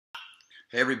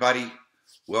Hey everybody,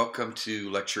 welcome to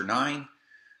Lecture 9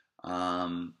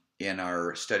 in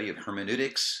our study of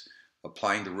hermeneutics.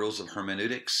 Applying the rules of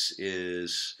hermeneutics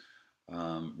is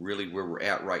really where we're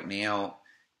at right now,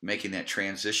 making that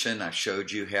transition. I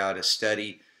showed you how to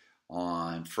study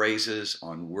on phrases,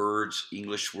 on words,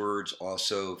 English words,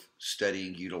 also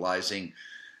studying, utilizing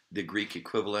the Greek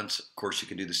equivalents. Of course, you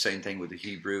can do the same thing with the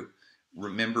Hebrew.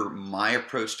 Remember my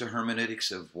approach to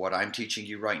hermeneutics of what I'm teaching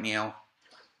you right now.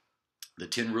 The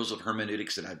 10 rules of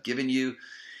hermeneutics that I've given you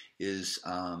is,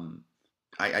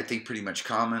 I think, pretty much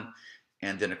common.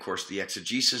 And then, of course, the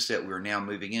exegesis that we're now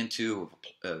moving into,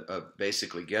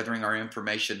 basically gathering our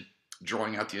information,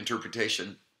 drawing out the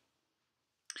interpretation,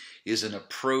 is an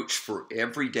approach for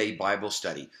everyday Bible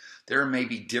study. There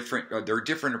are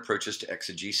different approaches to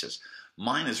exegesis.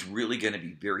 Mine is really going to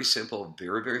be very simple,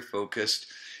 very, very focused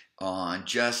on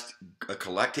just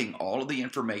collecting all of the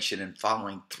information and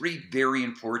following three very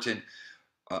important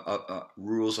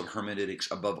rules of hermeneutics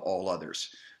above all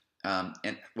others. My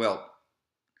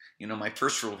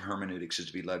first rule of hermeneutics is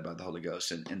to be led by the Holy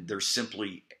Ghost, and there's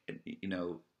simply,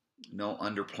 no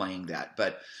underplaying that.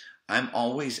 But I'm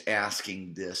always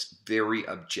asking this very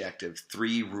objective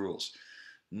three rules.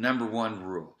 Number one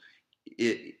rule,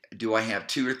 do I have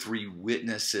two or three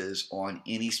witnesses on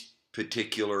any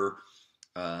particular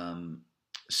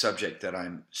subject that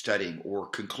I'm studying or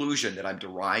conclusion that I'm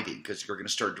deriving, because you're going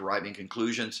to start deriving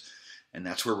conclusions, and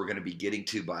that's where we're going to be getting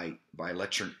to by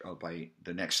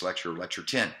the next lecture, lecture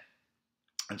 10.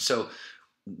 And so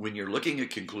when you're looking at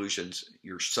conclusions,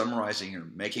 you're summarizing, you're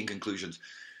making conclusions,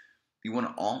 you want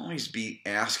to always be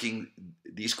asking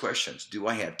these questions. Do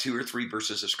I have two or three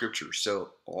verses of scripture?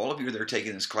 So all of you that are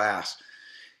taking this class,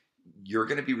 you're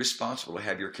going to be responsible to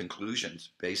have your conclusions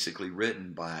basically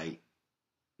written by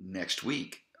next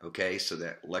week, okay? So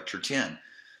that lecture 10.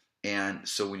 And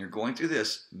so when you're going through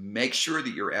this, make sure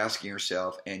that you're asking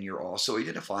yourself, and you're also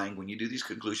identifying when you do these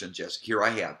conclusions, yes, here I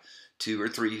have two or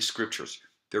three scriptures.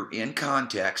 They're in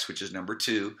context, which is number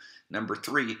two. Number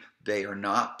three, they are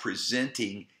not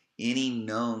presenting any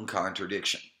known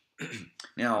contradiction.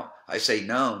 Now, I say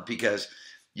known because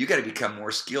you got to become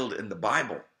more skilled in the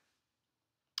Bible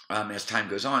as time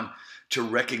goes on, to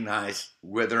recognize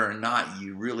whether or not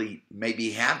you really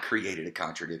maybe have created a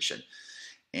contradiction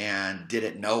and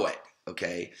didn't know it,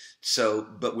 okay? So,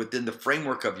 but within the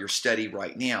framework of your study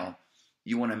right now,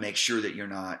 you want to make sure that you're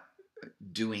not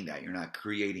doing that. You're not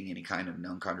creating any kind of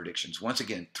known contradictions. Once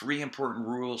again, three important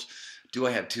rules. Do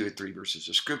I have two or three verses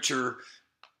of scripture?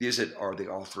 Are they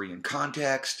all three in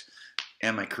context?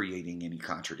 Am I creating any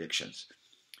contradictions?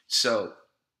 So,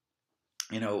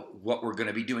 what we're going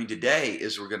to be doing today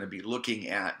is we're going to be looking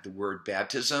at the word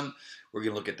baptism. We're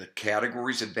going to look at the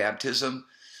categories of baptism.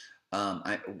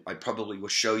 I probably will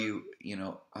show you,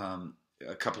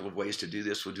 a couple of ways to do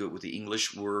this. We'll do it with the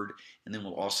English word, and then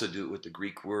we'll also do it with the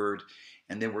Greek word.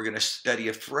 And then we're going to study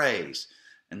a phrase.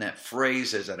 And that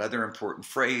phrase is, that other important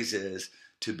phrase is,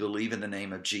 to believe in the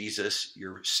name of Jesus,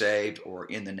 you're saved, or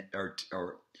to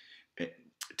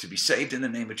be saved in the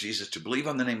name of Jesus, to believe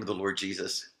on the name of the Lord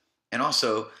Jesus. And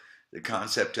also the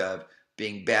concept of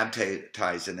being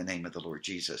baptized in the name of the Lord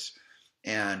Jesus.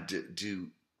 And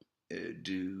do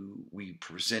we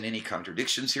present any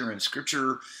contradictions here in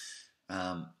Scripture?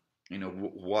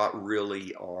 What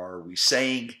really are we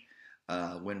saying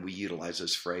when we utilize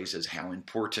those phrases? How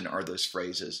important are those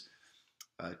phrases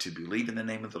to believe in the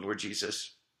name of the Lord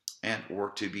Jesus or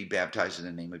to be baptized in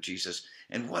the name of Jesus?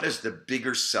 And what is the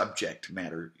bigger subject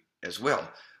matter as well?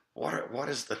 What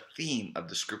is the theme of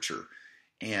the scripture,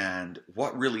 and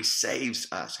what really saves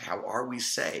us? How are we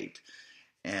saved?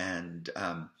 And,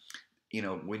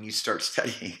 when you start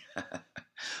studying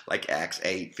like Acts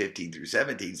 8, 15 through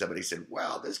 17, somebody said,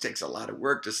 wow, this takes a lot of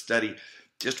work to study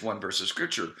just one verse of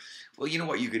scripture. Well, you know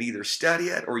what? You can either study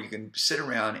it, or you can sit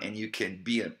around and you can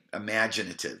be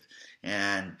imaginative.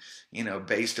 And,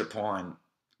 based upon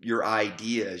your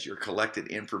ideas, your collected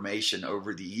information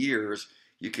over the years,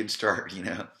 you can start,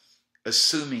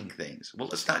 assuming things. Well,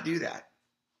 let's not do that.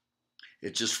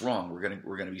 It's just wrong. We're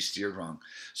gonna be steered wrong.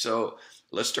 So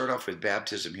let's start off with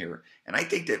baptism here. And I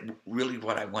think that really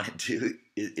what I want to do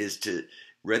is to,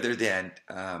 rather than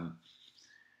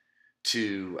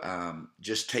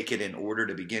just take it in order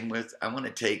to begin with, I want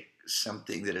to take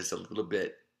something that is a little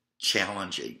bit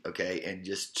challenging, okay, and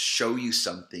just show you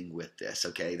something with this,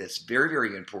 okay, that's very,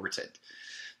 very important.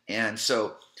 And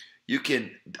so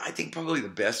I think probably the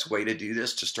best way to do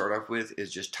this to start off with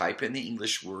is just type in the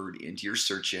English word into your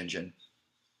search engine.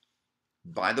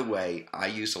 By the way, I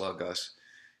use Logos.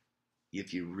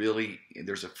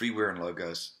 There's a freeware in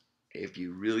Logos. If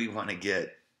you really want to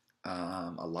get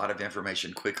a lot of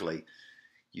information quickly,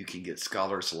 you can get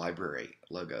Scholars Library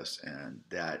logos, and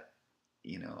that,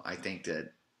 I think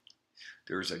that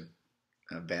there's a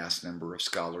vast number of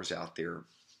scholars out there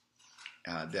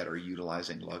that are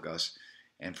utilizing logos,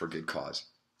 and for good cause.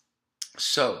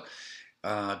 So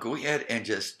go ahead and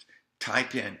just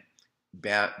type in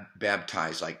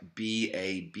baptize, like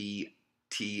BABTIZ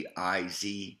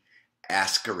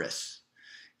ascaris,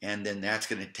 and then that's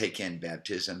going to take in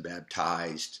baptism,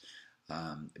 baptized,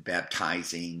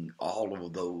 baptizing, all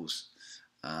of those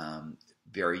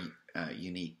very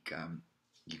unique,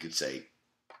 you could say,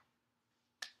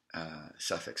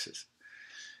 suffixes.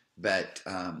 But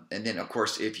and then of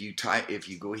course, if you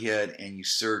go ahead and you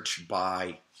search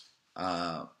by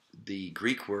the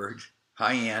Greek word,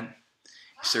 hi Ann,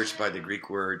 search by the Greek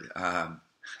word,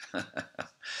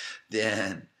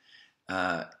 then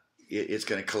it's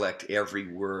going to collect every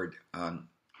word, and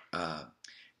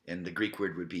the Greek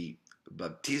word would be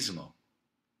baptismo,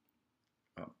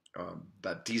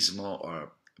 baptismo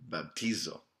or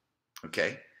baptizo,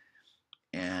 okay?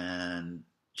 And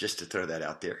just to throw that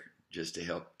out there, just to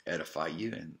help edify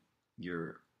you in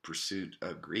your pursuit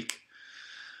of Greek.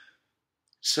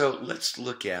 So let's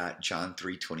look at John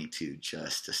 3:22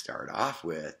 just to start off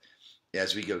with,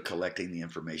 as we go collecting the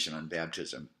information on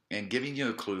baptism and giving you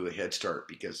a clue, a head start,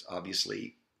 because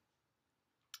obviously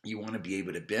you want to be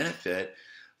able to benefit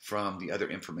from the other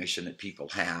information that people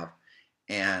have.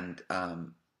 And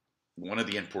one of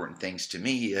the important things to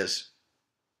me is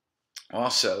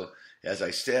also, as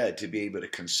I said, to be able to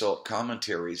consult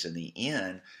commentaries in the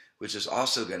end, which is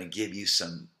also going to give you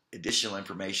some additional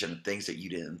information and things that you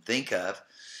didn't think of.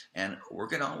 And we're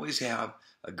going to always have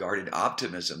a guarded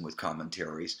optimism with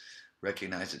commentaries.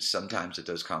 Recognize that sometimes that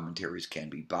those commentaries can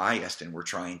be biased, and we're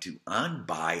trying to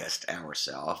unbiased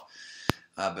ourselves.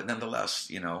 But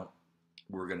nonetheless,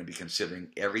 we're going to be considering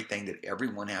everything that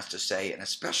everyone has to say, and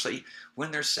especially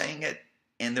when they're saying it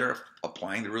and they're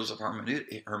applying the rules of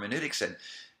hermeneutics, and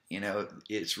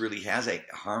it really has a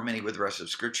harmony with the rest of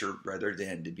Scripture, rather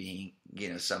than to being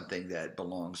something that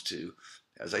belongs to,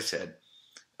 as I said,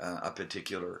 a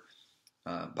particular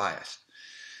bias.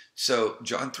 So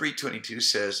John 3:22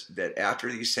 says that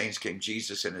after these things came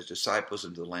Jesus and his disciples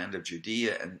into the land of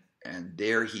Judea, and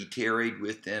there he tarried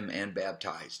with them and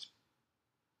baptized.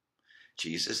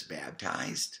 Jesus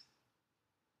baptized?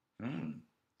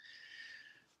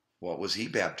 What was he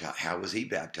baptized? How was he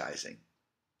baptizing?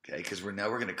 Okay, because we're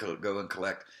going to go and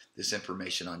collect this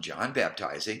information on John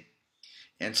baptizing.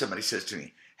 And somebody says to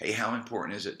me, hey, how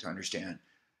important is it to understand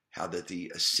how that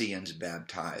the Essenes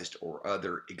baptized, or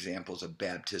other examples of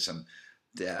baptism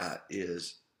that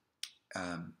is,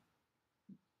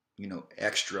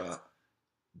 extra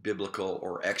biblical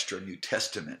or extra New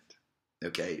Testament?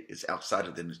 Okay, it's outside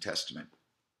of the New Testament.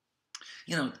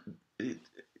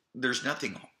 There's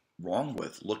nothing wrong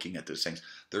with looking at those things.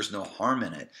 There's no harm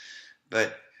in it,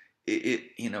 but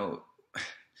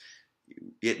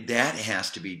that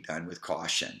has to be done with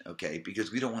caution, okay?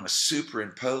 Because we don't want to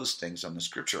superimpose things on the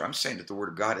Scripture. I'm saying that the Word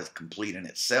of God is complete in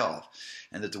itself,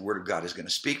 and that the Word of God is going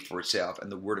to speak for itself,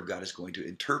 and the Word of God is going to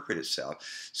interpret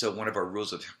itself. So one of our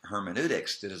rules of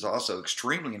hermeneutics that is also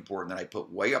extremely important, that I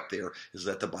put way up there, is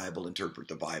let the Bible interpret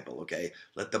the Bible, okay?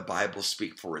 Let the Bible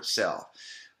speak for itself.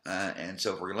 And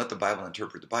so if we're going to let the Bible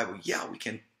interpret the Bible, yeah, we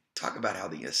can talk about how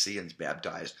the Essenes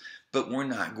baptized, but we're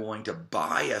not going to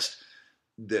bias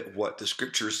that what the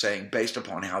Scripture is saying based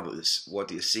upon what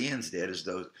the Essenes did, as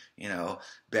though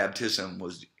baptism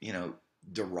was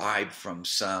derived from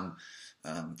some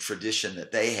tradition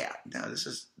that they had. Now this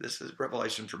is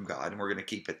revelation from God, and we're going to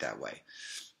keep it that way.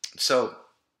 So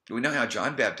we know how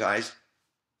John baptized.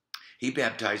 He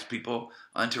baptized people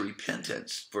unto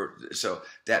repentance. So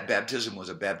that baptism was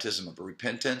a baptism of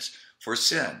repentance for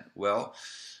sin. Well,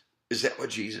 is that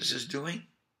what Jesus is doing?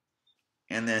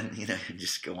 And then,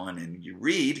 just go on and you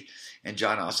read, and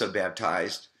John also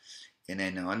baptized in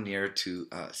Aenon near to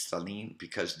Salim,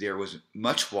 because there was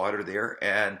much water there,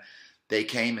 and they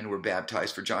came and were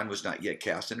baptized, for John was not yet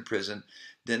cast into prison.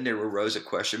 Then there arose a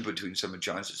question between some of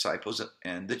John's disciples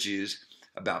and the Jews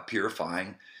about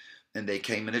purifying, and they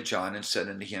came unto John and said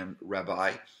unto him,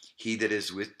 Rabbi, he that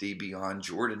is with thee beyond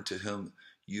Jordan, to whom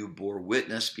you bore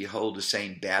witness, behold, the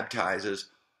same baptizes,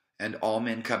 and all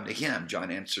men come to him.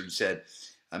 John answered and said,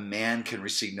 a man can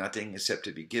receive nothing except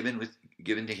to be given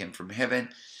to him from heaven.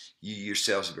 You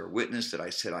yourselves bear witness that I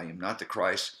said I am not the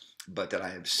Christ, but that I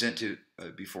have sent to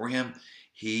before him.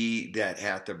 He that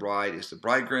hath the bride is the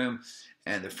bridegroom,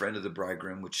 and the friend of the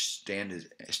bridegroom, which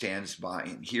stands by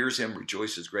and hears him,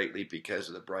 rejoices greatly because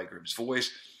of the bridegroom's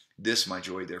voice. This my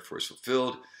joy therefore is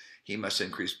fulfilled. He must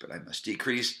increase, but I must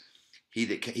decrease.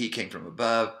 He came from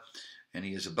above, and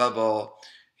he is above all.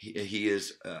 he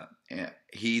is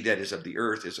he that is of the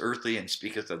earth is earthly, and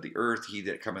speaketh of the earth. He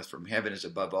that cometh from heaven is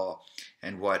above all,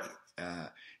 and what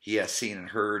he hath seen and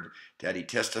heard, that he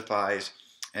testifies,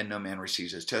 and no man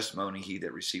receives his testimony. He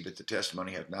that receiveth the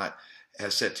testimony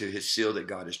has set to his seal that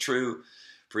God is true.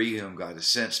 For he whom God has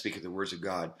sent speaketh the words of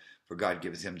God, for God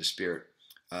giveth him the Spirit,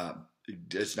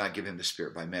 does not give him the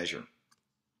Spirit by measure.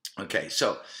 Okay,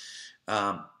 so,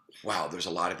 wow, there's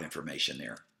a lot of information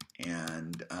there.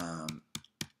 And,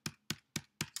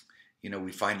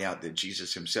 we find out that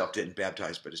Jesus himself didn't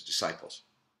baptize, but his disciples.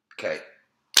 Okay,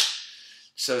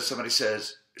 so somebody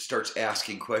starts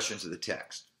asking questions of the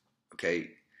text.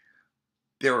 Okay,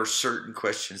 there are certain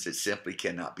questions that simply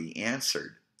cannot be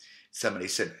answered. Somebody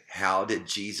said, how did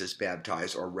Jesus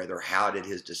baptize? Or rather, how did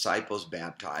his disciples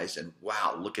baptize? And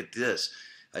wow, look at this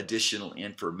additional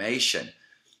information.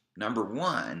 Number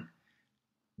one,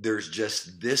 there's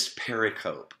just this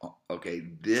pericope. Okay,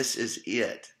 this is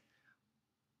it.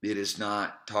 It is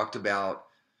not talked about.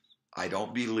 I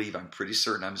don't believe, I'm pretty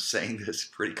certain I'm saying this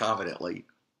pretty confidently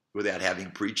without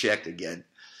having pre-checked again.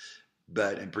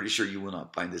 But I'm pretty sure you will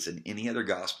not find this in any other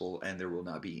gospel, and there will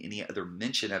not be any other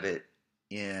mention of it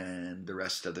in the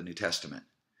rest of the New Testament.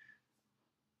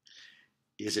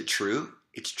 Is it true?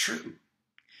 It's true.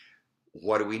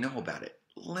 What do we know about it?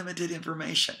 Limited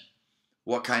information.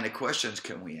 What kind of questions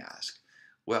can we ask?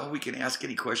 Well, we can ask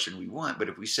any question we want, but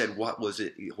if we said, what was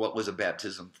it? What was a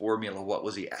baptism formula?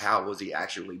 How was he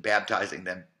actually baptizing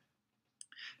them?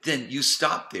 Then you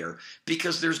stop there,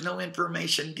 because there's no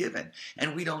information given.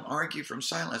 And we don't argue from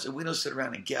silence, and we don't sit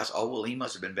around and guess, oh, well, he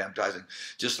must have been baptizing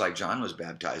just like John was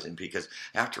baptizing, because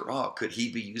after all, could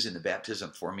he be using the baptism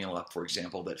formula, for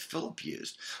example, that Philip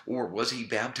used? Or was he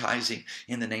baptizing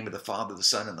in the name of the Father, the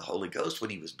Son, and the Holy Ghost when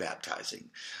he was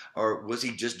baptizing? Or was he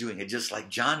just doing it just like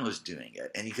John was doing it?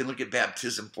 And you can look at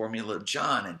baptism formula of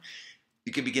John, and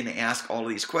you can begin to ask all of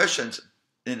these questions,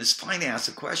 and it's fine to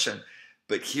ask a question.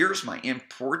 But here's my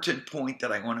important point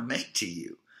that I want to make to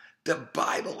you. The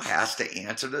Bible has to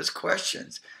answer those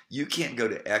questions. You can't go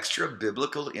to extra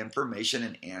biblical information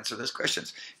and answer those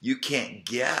questions. You can't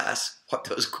guess what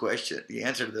the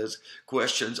answer to those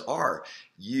questions are.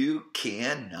 You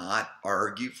cannot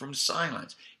argue from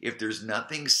silence. If there's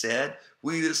nothing said,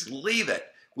 we just leave it.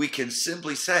 We can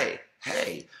simply say,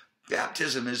 hey,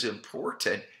 baptism is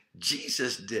important.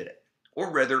 Jesus did it. Or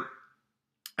rather,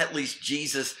 at least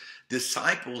Jesus'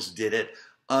 disciples did it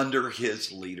under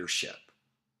his leadership.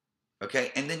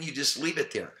 Okay, and then you just leave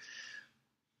it there.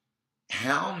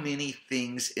 How many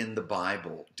things in the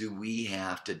Bible do we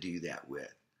have to do that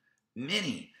with?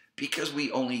 Many, because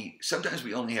sometimes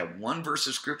we only have one verse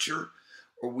of scripture,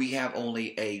 or we have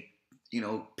only a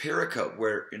pericope,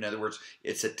 where, in other words,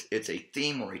 it's a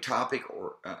theme or a topic,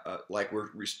 or like we're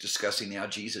discussing now,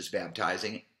 Jesus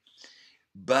baptizing.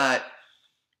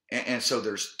 And so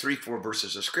there's 3-4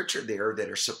 verses of scripture there that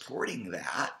are supporting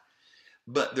that,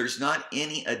 but there's not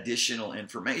any additional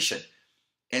information.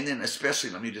 And then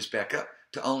especially, let me just back up,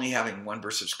 to only having one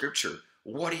verse of scripture.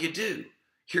 What do?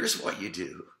 Here's what you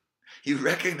do. You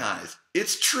recognize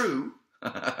it's true.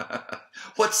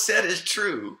 What's said is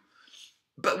true,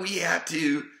 but we have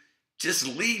to just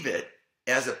leave it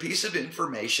as a piece of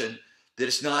information that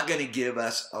it's not going to give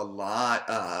us a lot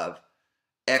of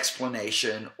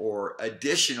explanation or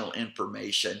additional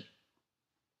information.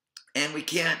 And we've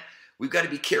got to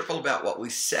be careful about what we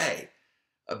say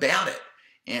about it.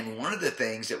 And one of the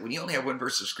things that, when you only have one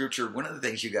verse of scripture, one of the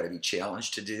things you got to be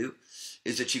challenged to do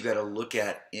is that you got to look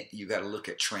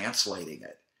at translating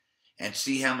it and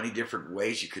see how many different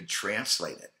ways you could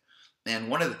translate it. And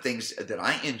one of the things that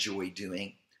I enjoy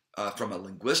doing from a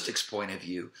linguistics point of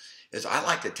view is I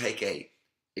like to take a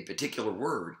particular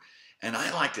word, and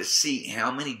I like to see how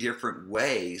many different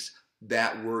ways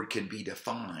that word can be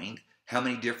defined, how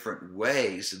many different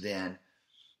ways then,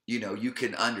 you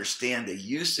can understand the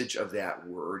usage of that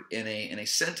word in a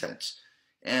sentence.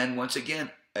 And once again,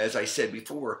 as I said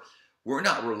before, we're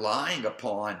not relying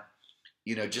upon,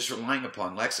 just relying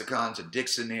upon lexicons and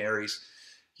dictionaries,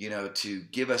 to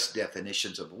give us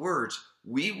definitions of words.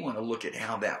 We want to look at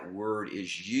how that word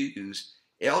is used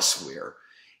elsewhere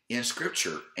in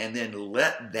scripture, and then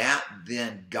let that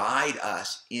then guide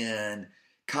us in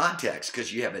context,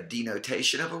 because you have a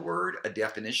denotation of a word, a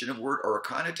definition of a word, or a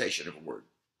connotation of a word.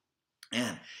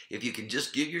 And if you can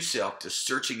just give yourself to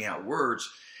searching out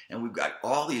words, and we've got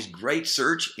all these great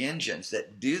search engines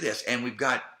that do this, and we've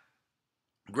got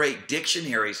great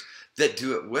dictionaries that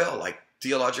do it well, like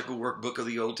Theological Workbook of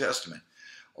the Old Testament,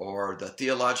 or the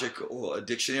Theological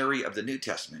Dictionary of the New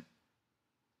Testament.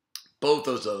 Both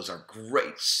of those are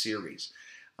great series.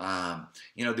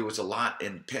 There was a lot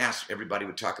in the past, everybody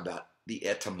would talk about the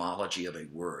etymology of a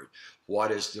word.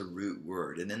 What is the root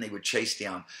word? And then they would chase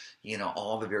down,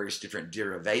 all the various different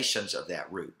derivations of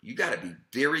that root. You got to be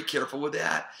very careful with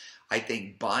that. I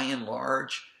think by and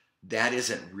large, that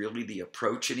isn't really the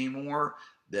approach anymore.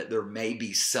 That there may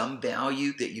be some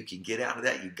value that you can get out of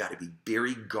that. You've got to be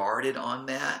very guarded on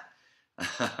that.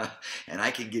 And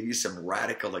I can give you some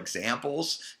radical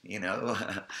examples,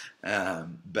 but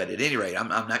at any rate, I'm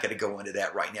not going to go into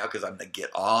that right now because I'm going to get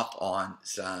off on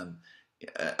some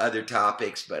other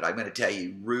topics. But I'm going to tell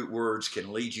you, root words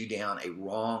can lead you down a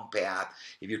wrong path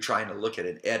if you're trying to look at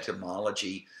an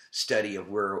etymology study of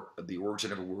where the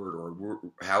origin of a word or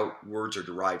how words are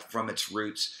derived from its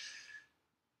roots.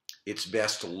 It's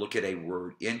best to look at a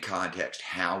word in context.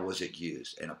 How was it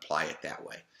used, and apply it that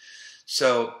way.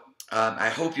 So I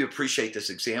hope you appreciate this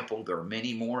example. There are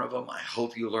many more of them. I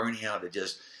hope you learn how to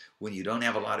just, when you don't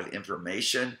have a lot of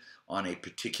information on a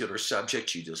particular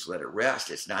subject, you just let it rest.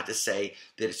 It's not to say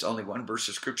that it's only one verse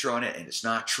of scripture on it and it's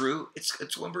not true.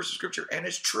 It's one verse of scripture and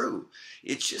it's true.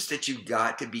 It's just that you've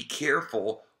got to be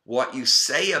careful what you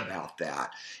say about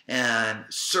that. And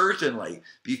certainly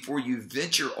before you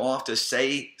venture off to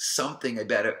say something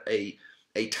about a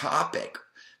topic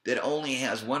that only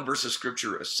has one verse of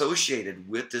scripture associated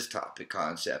with this topic,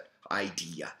 concept,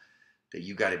 idea, that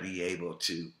you got to be able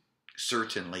to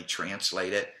certainly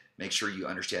translate it. Make sure you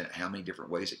understand how many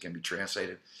different ways it can be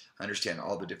translated. Understand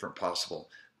all the different possible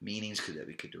meanings that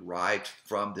we could derive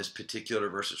from this particular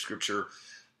verse of scripture.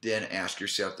 Then ask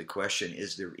yourself the question,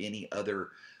 is there any other,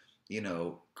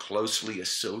 closely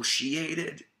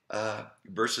associated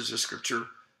verses of scripture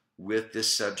with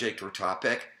this subject or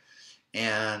topic?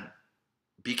 And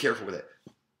be careful with it.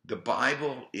 The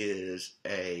Bible is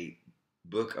a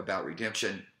book about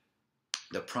redemption.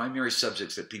 The primary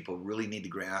subjects that people really need to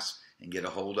grasp and get a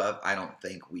hold of, I don't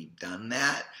think we've done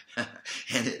that.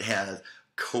 And it has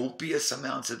copious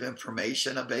amounts of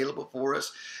information available for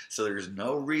us. So there's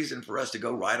no reason for us to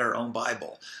go write our own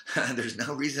Bible. There's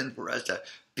no reason for us to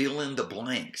fill in the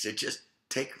blanks. It just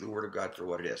take the Word of God for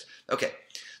what it is. Okay,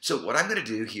 so what I'm going to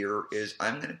do here is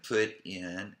I'm going to put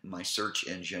in my search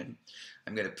engine.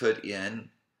 I'm going to put in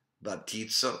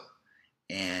baptizo,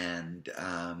 and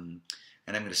I'm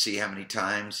going to see how many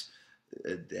times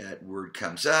that word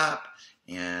comes up,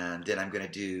 and then I'm going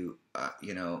to do,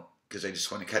 because I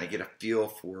just want to kind of get a feel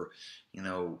for,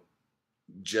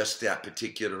 just that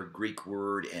particular Greek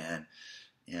word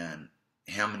and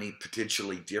how many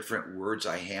potentially different words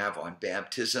I have on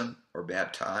baptism or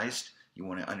baptized. You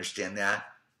want to understand that.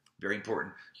 Very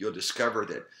important. You'll discover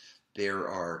that there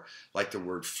are, like the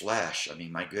word flesh. I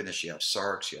mean, my goodness, you have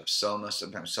sarx, you have soma.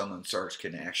 Sometimes soma and sarx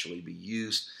can actually be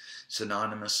used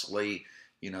synonymously.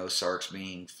 Sarx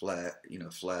meaning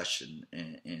flesh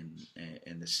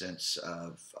in the sense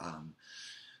of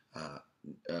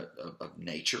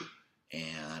nature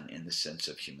and in the sense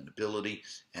of human ability,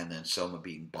 and then soma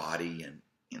being body, and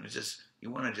you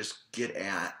want to just get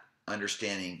at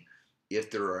understanding if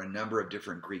there are a number of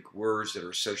different Greek words that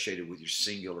are associated with your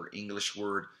singular English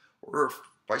word, or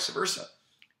vice versa.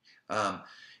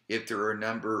 If there are a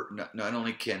number, not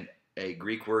only can a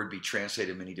Greek word be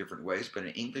translated many different ways, but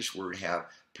an English word have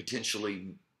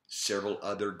potentially several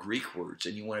other Greek words,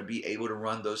 and you want to be able to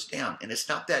run those down. And it's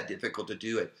not that difficult to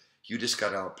do it. You just got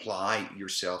to apply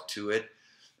yourself to it.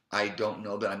 I don't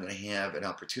know that I'm going to have an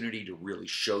opportunity to really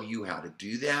show you how to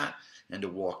do that and to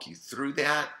walk you through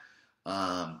that.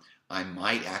 I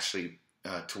might actually,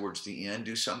 towards the end,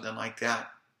 do something like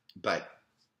that. But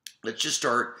let's just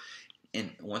start.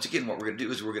 And once again, what we're going to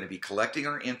do is we're going to be collecting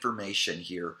our information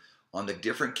here on the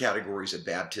different categories of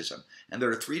baptism. And there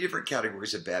are 3 different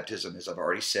categories of baptism, as I've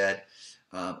already said,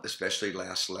 especially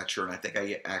last lecture, and I think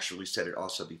I actually said it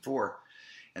also before.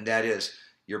 And that is,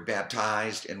 you're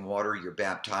baptized in water, you're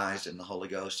baptized in the Holy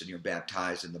Ghost, and you're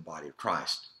baptized in the body of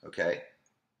Christ. Okay?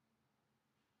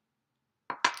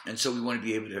 And so we want to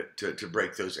be able to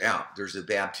break those out. There's the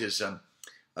baptism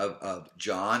of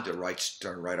John to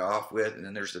start right off with, and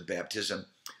then there's the baptism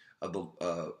of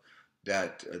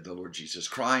that the Lord Jesus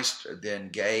Christ then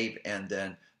gave, and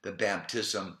then the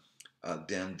baptism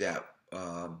then that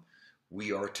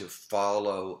we are to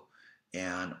follow,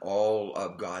 and all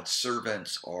of God's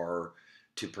servants are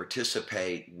to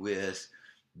participate with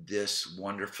this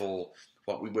wonderful,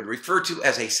 what we would refer to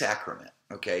as a sacrament,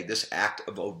 okay, this act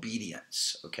of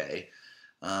obedience, okay.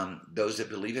 Those that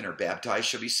believe in or baptized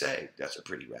shall be saved. That's a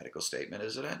pretty radical statement,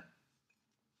 isn't it?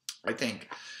 I think,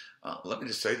 let me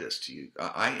just say this to you.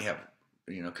 I have,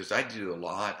 because I do a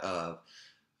lot of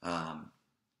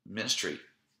ministry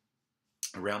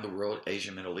around the world,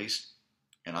 Asia, Middle East,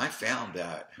 and I found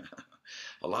that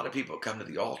a lot of people come to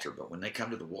the altar, but when they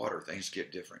come to the water, things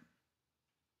get different.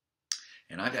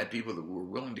 And I've had people that were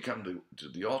willing to come to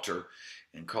the altar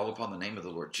and call upon the name of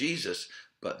the Lord Jesus,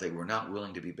 but they were not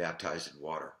willing to be baptized in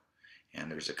water.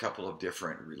 And there's a couple of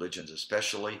different religions,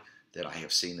 especially, that I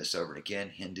have seen this over and again,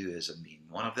 Hinduism being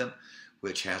one of them,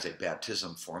 which has a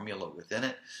baptism formula within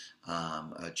it,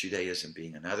 Judaism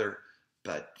being another.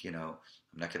 But, you know,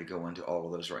 I'm not going to go into all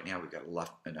of those right now. We've got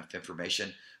enough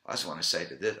information. I just want to say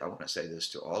this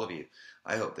to all of you.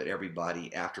 I hope that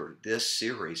everybody, after this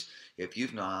series, if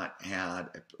you've not had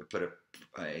put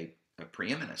a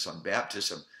preeminence on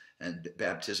baptism, and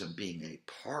baptism being a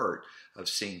part of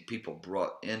seeing people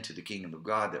brought into the kingdom of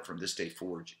God, that from this day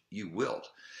forward you will.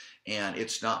 And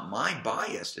it's not my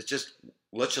bias. It's just,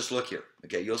 let's just look here.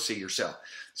 Okay, you'll see yourself.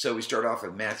 So we start off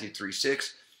with Matthew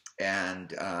 3:6,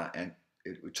 and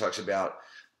it talks about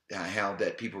how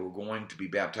that people were going to be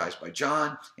baptized by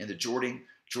John in the Jordan,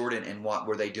 and what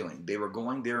were they doing? They were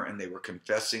going there and they were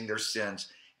confessing their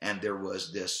sins, and there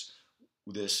was this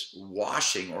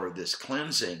washing or this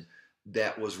cleansing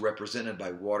that was represented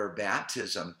by water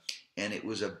baptism, and it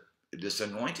was this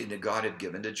anointing that God had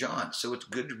given to John. So it's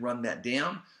good to run that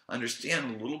down,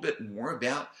 understand a little bit more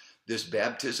about this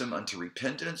baptism unto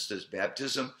repentance, this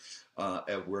baptism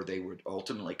where they would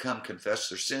ultimately come, confess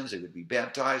their sins, they would be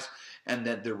baptized, and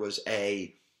that there was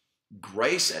a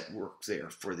grace at work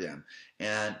there for them.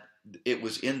 And it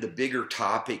was in the bigger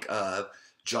topic of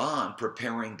John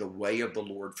preparing the way of the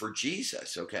Lord for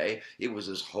Jesus, okay? It was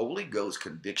this Holy Ghost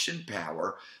conviction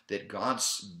power that God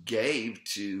gave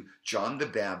to John the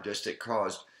Baptist that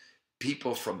caused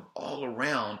people from all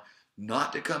around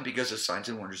not to come because of signs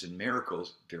and wonders and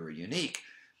miracles, very unique,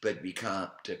 but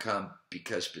to come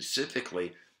because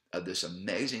specifically of this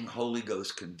amazing Holy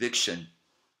Ghost conviction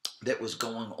that was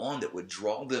going on that would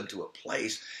draw them to a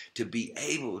place to be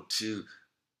able to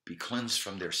be cleansed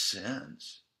from their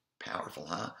sins. Powerful,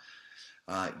 huh?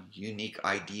 Unique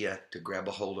idea to grab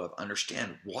a hold of.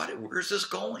 Understand where's this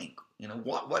going? You know,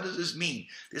 what does this mean?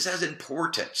 This has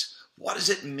importance. What does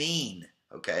it mean?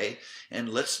 Okay, and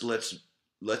let's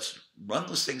run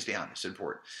those things down. It's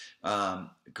important.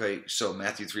 Okay, so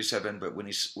Matthew 3:7. But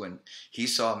when he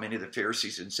saw many of the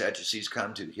Pharisees and Sadducees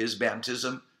come to his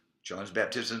baptism, John's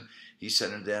baptism, he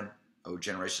said unto them, O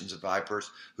generations of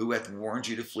vipers, who hath warned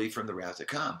you to flee from the wrath to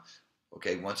come?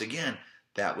 Okay, once again,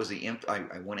 that was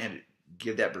I went ahead and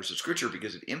give that verse of scripture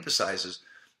because it emphasizes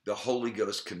the Holy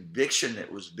Ghost conviction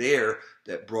that was there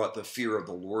that brought the fear of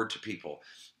the Lord to people.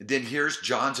 And then here's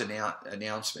John's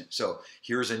announcement. So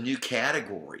here's a new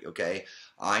category, okay?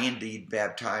 I indeed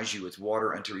baptize you with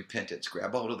water unto repentance.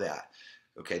 Grab a hold of that.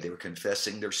 Okay, they were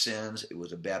confessing their sins. It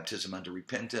was a baptism unto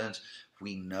repentance.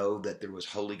 We know that there was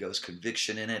Holy Ghost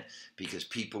conviction in it because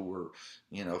people were,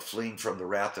 you know, fleeing from the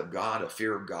wrath of God. A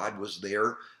fear of God was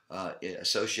there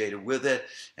associated with it.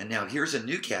 And now here's a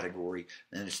new category,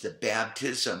 and it's the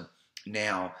baptism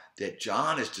now that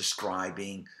John is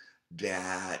describing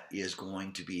that is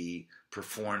going to be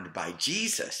performed by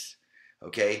Jesus.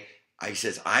 Okay, he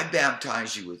says, I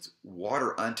baptize you with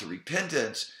water unto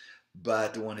repentance,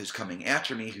 but the one who's coming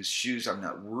after me, whose shoes I'm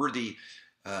not worthy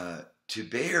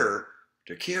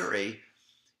to carry,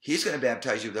 he's going to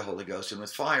baptize you with the Holy Ghost and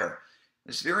with fire.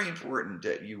 It's very important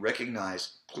that you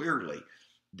recognize clearly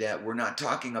that we're not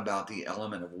talking about the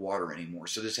element of water anymore.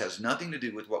 So this has nothing to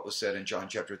do with what was said in John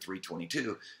chapter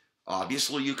 3:22.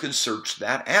 Obviously, you can search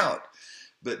that out.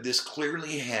 But this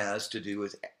clearly has to do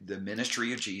with the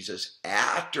ministry of Jesus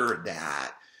after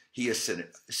that he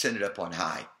ascended up on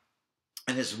high.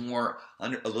 And is a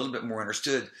little bit more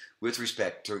understood with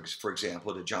respect to, for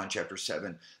example, to John chapter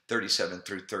 7:37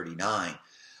 through 39,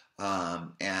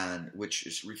 and which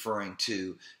is referring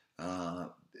to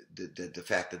the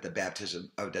fact that the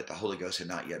baptism that the Holy Ghost had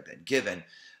not yet been given,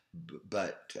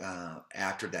 but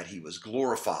after that he was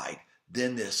glorified.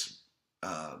 Then this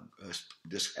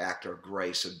act of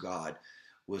grace of God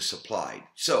was supplied.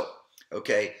 So,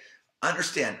 okay,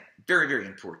 understand, very, very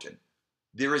important.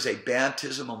 There is a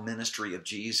baptismal ministry of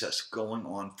Jesus going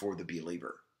on for the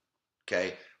believer.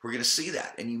 Okay, we're going to see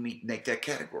that, and you make that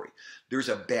category. There's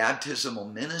a baptismal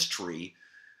ministry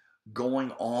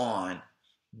going on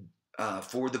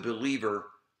for the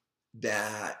believer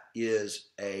that is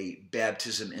a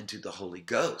baptism into the Holy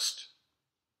Ghost.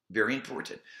 Very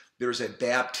important. There's a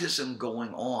baptism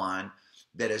going on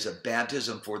that is a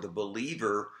baptism for the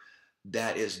believer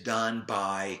that is done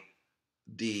by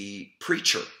the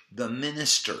preacher, the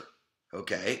minister,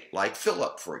 okay, like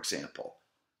Philip, for example,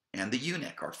 and the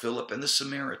eunuch, or Philip and the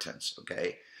Samaritans,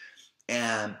 okay,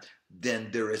 and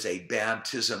then there is a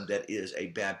baptism that is a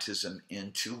baptism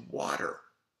into water,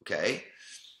 okay.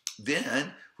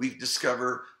 Then we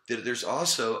discover that there's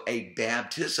also a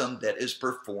baptism that is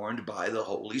performed by the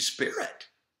Holy Spirit.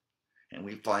 And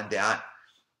we find that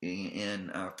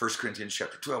in 1 Corinthians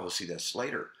chapter 12. We'll see this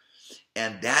later.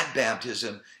 And that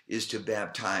baptism is to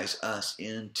baptize us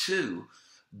into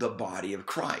the body of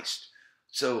Christ.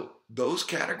 So those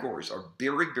categories are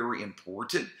very, very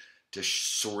important to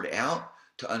sort out,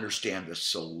 to understand the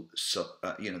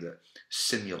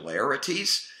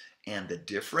similarities and the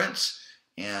difference.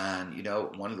 And,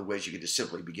 one of the ways you can just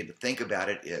simply begin to think about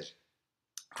it is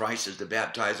Christ is the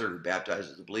baptizer who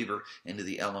baptizes the believer into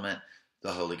the element,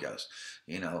 the Holy Ghost.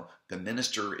 The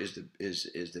minister is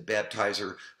the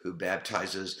baptizer who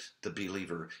baptizes the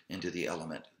believer into the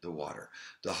element, the water.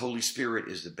 The Holy Spirit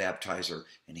is the baptizer,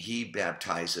 and he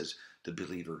baptizes the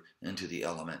believer into the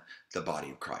element, the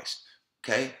body of Christ.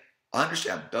 Okay?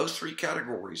 Understand, those three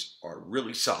categories are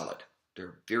really solid.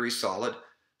 They're very solid.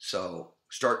 So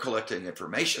start collecting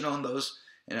information on those,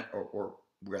 or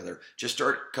rather, just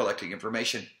start collecting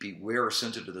information. Beware or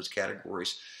sensitive to those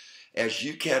categories. As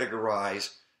you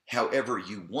categorize however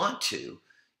you want to,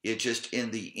 it just,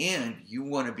 in the end, you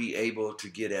want to be able to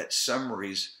get at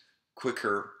summaries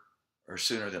quicker or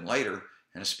sooner than later,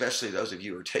 and especially those of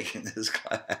you who are taking this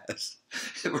class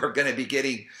who are going to be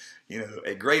getting,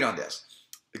 a grade on this.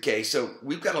 Okay, so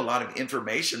we've got a lot of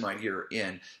information right here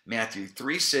in Matthew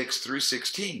 3:6 through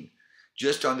 16,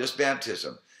 just on this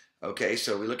baptism. Okay,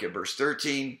 so we look at verse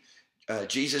 13.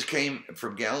 Jesus came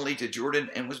from Galilee to Jordan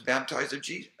and was baptized of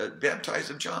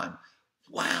John.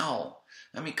 Wow.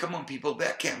 I mean, come on, people.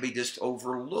 That can't be just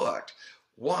overlooked.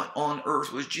 What on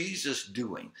earth was Jesus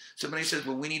doing? Somebody says,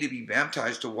 well, we need to be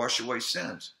baptized to wash away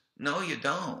sins. No, you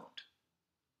don't.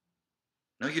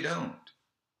 No, you don't.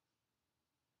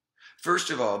 First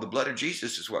of all, the blood of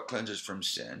Jesus is what cleanses from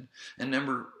sin. And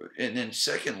then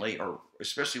secondly, or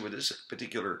especially with this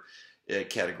particular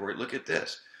category, look at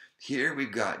this. Here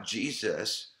we've got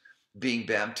Jesus being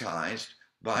baptized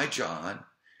by John,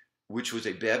 which was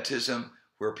a baptism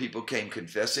where people came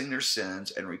confessing their sins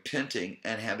and repenting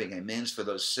and having a means for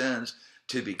those sins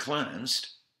to be cleansed.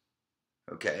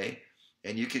 Okay?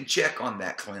 And you can check on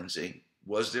that cleansing.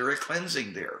 Was there a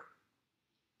cleansing there?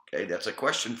 Okay, that's a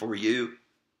question for you.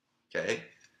 Okay?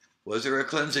 Was there a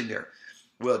cleansing there?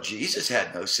 Well, Jesus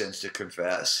had no sins to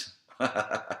confess.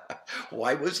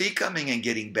 Why was he coming and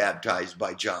getting baptized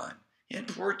by John?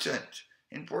 Important.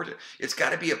 It's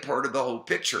got to be a part of the whole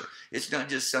picture. It's not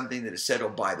just something that is said, oh,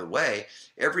 by the way.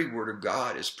 Every word of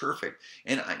God is perfect.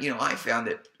 And, I found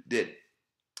that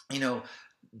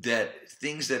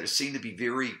things that seem to be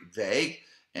very vague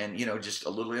and, just a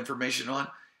little information on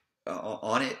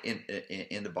it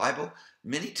in the Bible,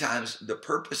 many times the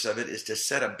purpose of it is to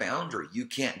set a boundary. You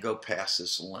can't go past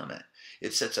this limit.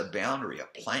 It sets a boundary.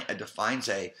 It defines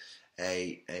a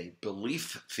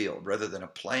belief field rather than a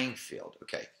playing field.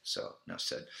 Okay, so now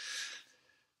said.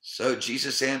 So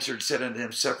Jesus answered, said unto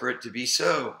him, suffer it to be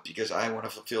so, because I want to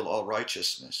fulfill all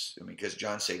righteousness. Because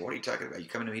John's saying, what are you talking about? You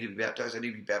coming to me to be baptized? I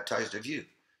need to be baptized of you.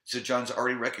 So John's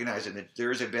already recognizing that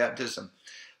there is a baptism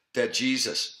that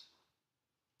Jesus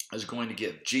is going to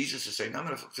give. Jesus is saying, I'm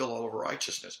going to fulfill all of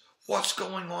righteousness. What's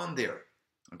going on there?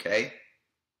 Okay?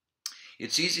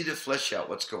 It's easy to flesh out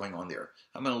what's going on there.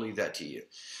 I'm going to leave that to you.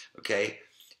 Okay?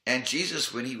 And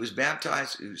Jesus, when he was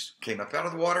baptized, came up out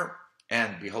of the water,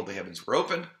 and behold, the heavens were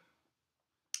opened,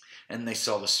 and they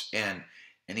saw this, and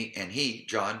he,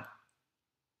 John,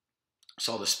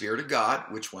 saw the Spirit of God,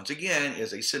 which once again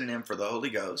is a synonym for the Holy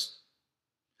Ghost,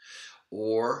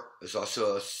 or is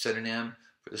also a synonym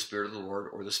for the Spirit of the Lord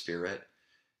or the Spirit,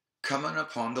 coming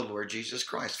upon the Lord Jesus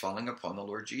Christ, falling upon the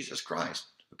Lord Jesus Christ.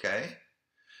 Okay?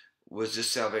 Was this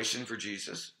salvation for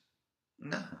Jesus?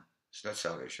 No, it's not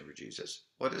salvation for Jesus.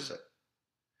 What is it?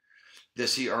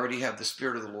 Does he already have the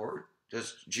Spirit of the Lord?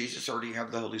 Does Jesus already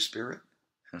have the Holy Spirit?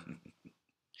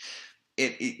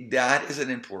 That is an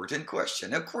important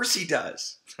question. Of course he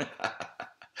does.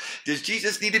 Does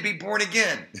Jesus need to be born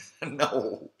again?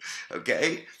 No.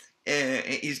 Okay?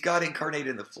 He's God incarnate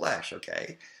in the flesh,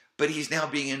 okay? But he's now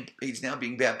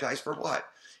being baptized for what?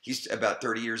 He's about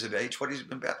 30 years of age. What has he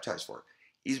been baptized for?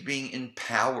 He's being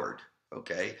empowered,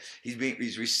 okay?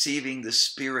 He's receiving the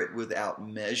Spirit without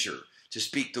measure, to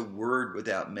speak the word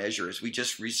without measure, as we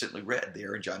just recently read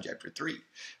there in John chapter 3,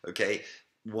 okay?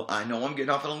 Well, I know I'm getting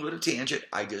off on a little tangent.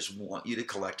 I just want you to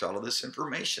collect all of this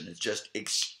information. It's just,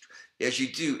 as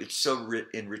you do, it's so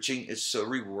enriching, it's so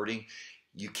rewarding.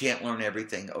 You can't learn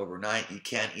everything overnight. You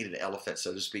can't eat an elephant,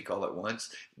 so to speak, all at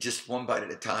once. Just one bite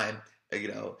at a time.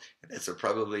 That's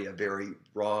probably a very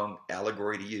wrong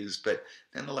allegory to use, but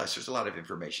nonetheless, there's a lot of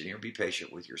information here. Be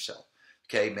patient with yourself.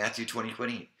 Okay, Matthew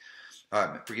 20:20.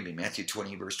 forgive me, Matthew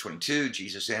 20, verse 22,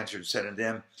 Jesus answered and said unto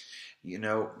them,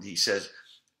 he says,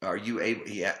 are you able,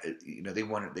 they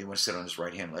want to sit on his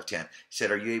right hand, left hand. He said,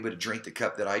 are you able to drink the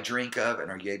cup that I drink of? And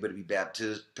are you able to be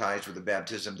baptized with the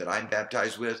baptism that I'm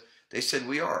baptized with? They said,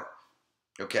 we are.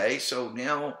 Okay, so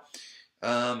now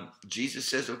Jesus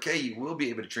says, okay, you will be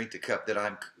able to drink the cup that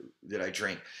I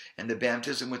drink, and the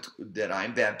baptism that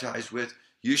I'm baptized with,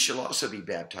 you shall also be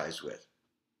baptized with.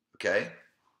 Okay?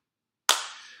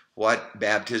 What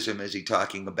baptism is he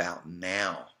talking about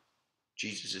now?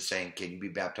 Jesus is saying, can you be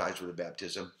baptized with the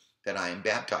baptism that I am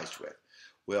baptized with?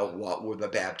 Well, what were the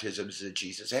baptisms that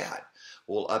Jesus had?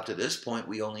 Well, up to this point,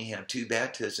 we only have two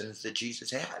baptisms that Jesus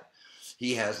had.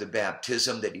 He has the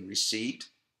baptism that he received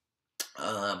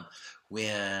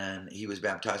when he was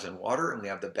baptized in water, and we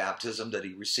have the baptism that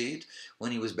he received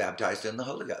when he was baptized in the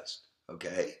Holy Ghost.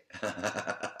 Okay?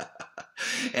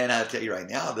 And I'll tell you right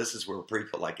now, this is where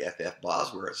people like F.F.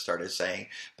 Bosworth started saying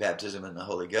baptism in the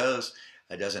Holy Ghost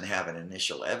doesn't have an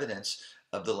initial evidence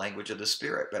of the language of the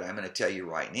Spirit. But I'm going to tell you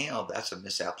right now, that's a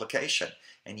misapplication.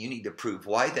 And you need to prove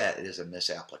why that is a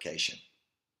misapplication.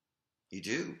 You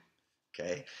do.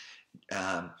 Okay?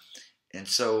 And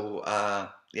so,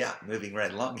 moving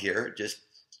right along here, just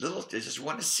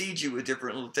want to seed you with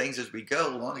different little things as we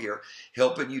go along here,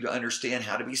 helping you to understand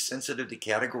how to be sensitive to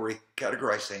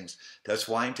categorize things. That's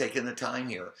why I'm taking the time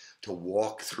here to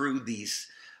walk through these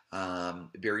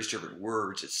various different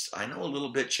words. I know a little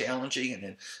bit challenging,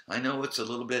 and I know it's a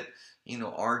little bit,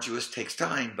 arduous, takes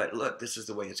time, but look, this is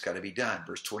the way it's got to be done.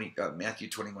 Matthew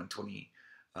 21:25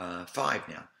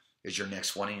 now is your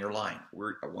next one in your line.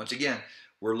 We're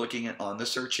looking at on the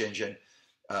search engine,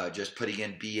 just putting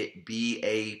in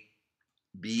BAPTIZ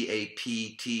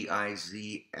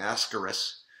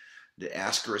asterisk. The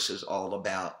asterisk is all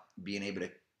about being able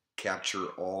to capture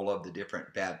all of the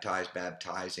different baptized,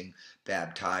 baptizing,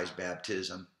 baptized,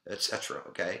 baptism, etc.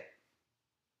 Okay?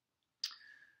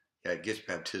 Yeah, it gets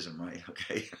baptism right,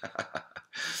 okay?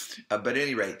 But at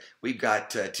any rate, we've got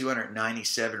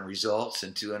 297 results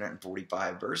and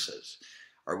 245 verses.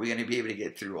 Are we going to be able to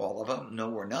get through all of them? No,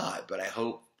 we're not. But I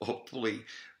hopefully,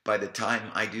 by the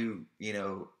time I do,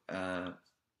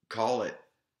 call it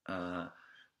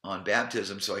on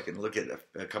baptism, so I can look at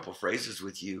a couple phrases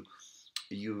with you,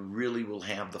 you really will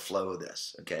have the flow of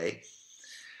this, okay?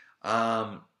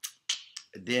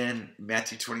 Then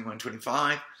Matthew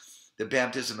 21:25, the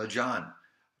baptism of John.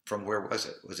 From where was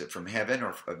it? Was it from heaven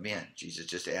or of men? Jesus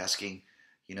just asking,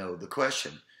 the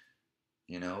question.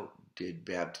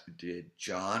 Did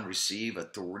John receive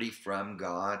authority from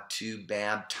God to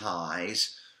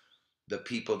baptize the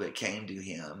people that came to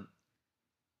him?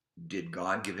 Did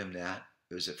God give him that?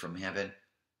 Was it from heaven?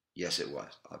 Yes, it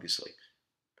was, obviously.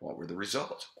 What were the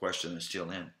results? Question is still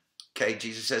in. Okay,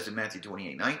 Jesus says in Matthew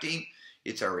 28:19,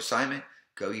 it's our assignment.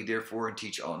 Go ye therefore and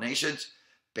teach all nations,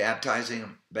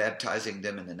 baptizing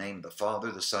them in the name of the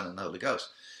Father, the Son, and the Holy Ghost.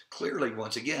 Clearly,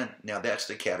 once again, now that's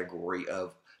the category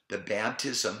of the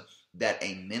baptism that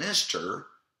a minister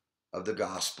of the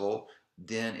gospel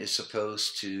then is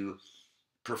supposed to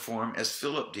perform as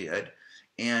Philip did,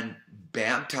 and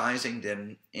baptizing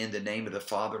them in the name of the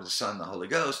Father, the Son, and the Holy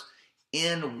Ghost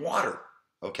in water.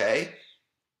 Okay?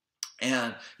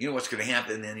 And you know what's going to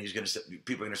happen then?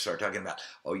 People are going to start talking about,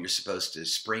 oh, you're supposed to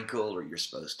sprinkle, or you're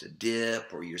supposed to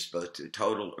dip, or you're supposed to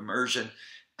total immersion.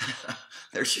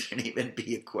 There shouldn't even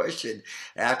be a question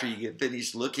after you get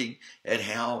finished looking at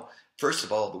how, first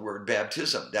of all, the word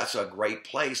baptism, that's a great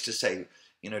place to say,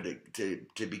 to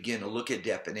begin to look at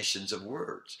definitions of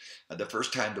words. The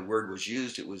first time the word was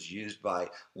used, it was used by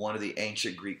one of the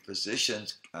ancient Greek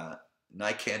physicians,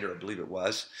 Nicander, I believe it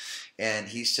was, and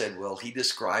he said, well, he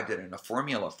described it in a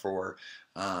formula for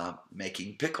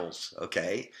making pickles,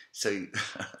 okay? So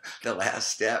the last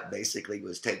step basically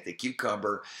was take the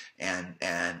cucumber and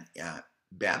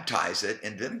baptize it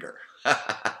in vinegar.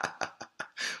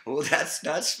 Well, that's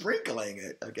not sprinkling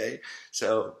it, okay?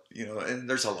 So, and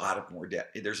there's a lot of more,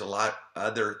 there's a lot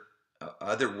other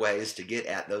ways to get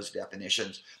at those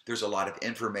definitions. There's a lot of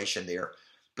information there,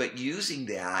 but using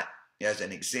that as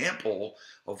an example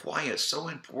of why it's so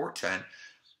important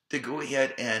to go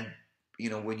ahead and,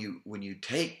 when you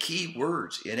take key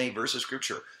words in a verse of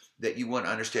scripture that you want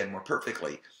to understand more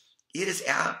perfectly, it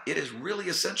is really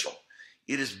essential.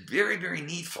 It is very, very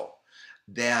needful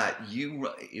that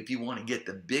if you want to get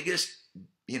the biggest,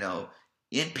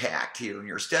 impact here in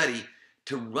your study,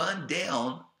 to run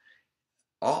down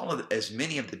as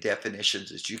many of the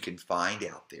definitions as you can find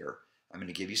out there. I'm going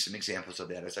to give you some examples of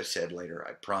that, as I said later,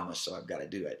 I promise, so I've got to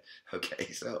do it.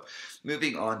 Okay, so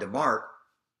moving on to Mark.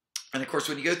 And of course,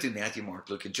 when you go through Matthew, Mark,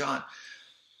 Luke, and John,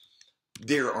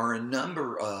 there are a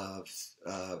number of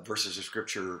verses of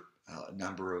Scripture, a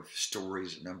number of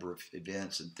stories, a number of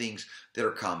events and things that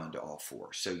are common to all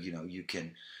four. So you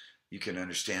can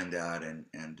understand that and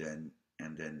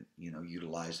then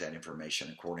utilize that information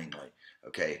accordingly.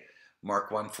 Okay.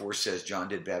 Mark 1:4 says John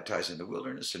did baptize in the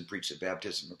wilderness and preached the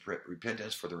baptism of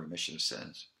repentance for the remission of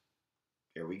sins.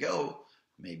 Here we go.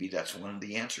 Maybe that's one of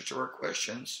the answers to our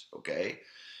questions. Okay.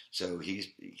 So he's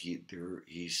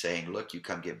saying, look, you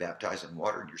come get baptized in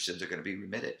water and your sins are going to be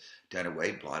remitted, done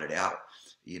away, blotted out,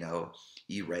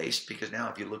 erased. Because now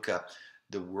if you look up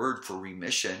the word for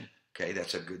remission, okay,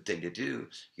 that's a good thing to do.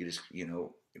 You just,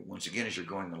 once again, as you're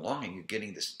going along and you're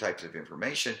getting this types of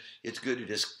information, it's good to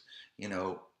just,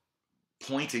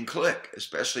 point and click,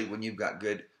 especially when you've got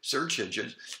good search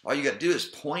engines. All you got to do is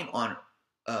point on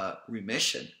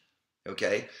remission,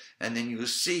 okay? And then you'll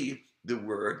see the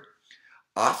word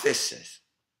aphesis,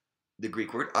 the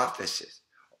Greek word aphesis.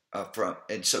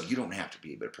 And so you don't have to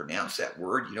be able to pronounce that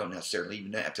word. You don't necessarily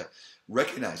even have to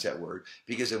recognize that word,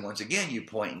 because then once again, you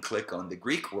point and click on the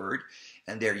Greek word,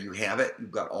 and there you have it.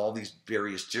 You've got all these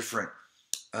various different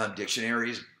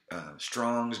dictionaries,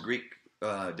 Strong's Greek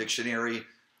dictionary,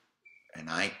 and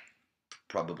I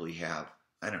probably have,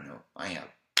 I don't know, I have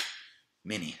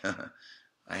many.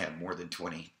 I have more than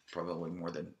 20, probably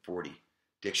more than 40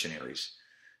 dictionaries,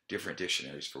 different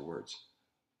dictionaries for words.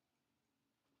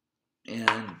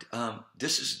 And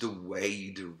this is the way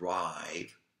you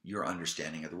derive your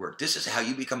understanding of the word. This is how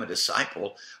you become a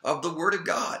disciple of the Word of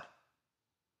God.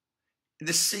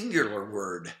 The singular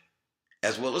word,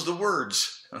 as well as the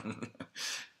words,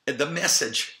 the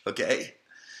message, okay?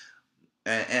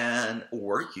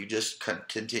 Or you just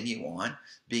continue on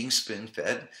being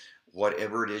spoon-fed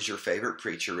whatever it is your favorite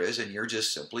preacher is, and you're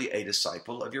just simply a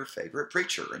disciple of your favorite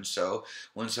preacher. And so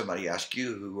when somebody asks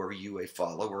you, who are you a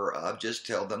follower of, just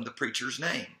tell them the preacher's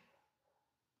name.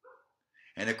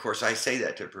 And of course, I say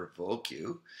that to provoke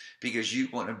you, because you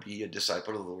want to be a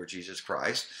disciple of the Lord Jesus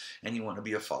Christ, and you want to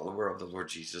be a follower of the Lord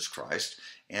Jesus Christ,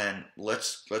 and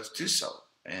let's do so.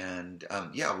 And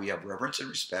we have reverence and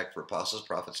respect for apostles,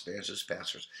 prophets, evangelists,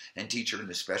 pastors, and teachers, and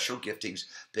the special giftings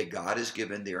that God has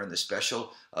given there, and the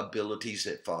special abilities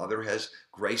that Father has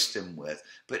graced them with.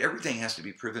 But everything has to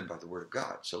be proven by the Word of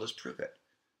God. So let's prove it.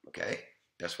 Okay?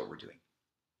 That's what we're doing.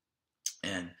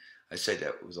 And I say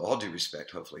that with all due respect.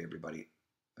 Hopefully everybody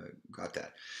got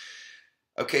that.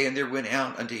 Okay, and there went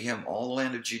out unto him all the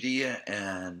land of Judea,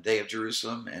 and they of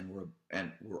Jerusalem, and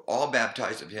were all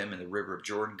baptized of him in the river of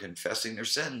Jordan, confessing their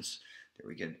sins. There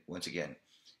we go. Once again,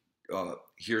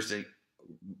 here's the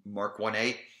Mark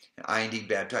 1:8. I indeed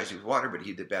baptize you with water, but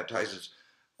he that baptizes,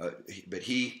 but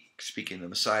he, speaking of the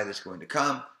Messiah that's going to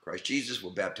come, Christ Jesus,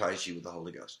 will baptize you with the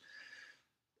Holy Ghost.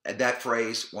 And that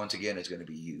phrase, once again, is going to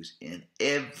be used in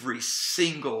every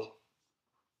single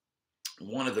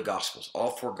one of the Gospels.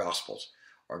 All four Gospels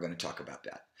are going to talk about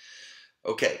that.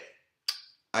 Okay,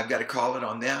 I've got to call it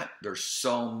on that. There's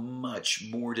so much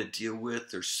more to deal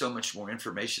with. There's so much more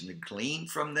information to glean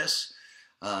from this.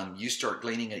 You start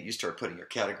gleaning it. You start putting your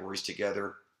categories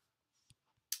together.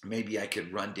 Maybe I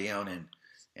could run down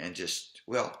and just,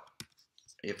 well,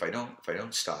 if I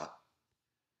don't stop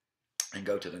and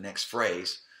go to the next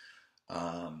phrase,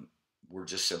 we're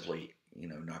just simply,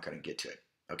 not going to get to it.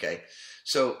 Okay,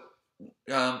 so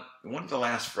one of the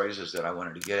last phrases that I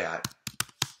wanted to get at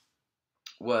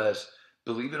was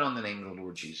believing on the name of the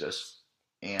Lord Jesus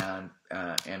and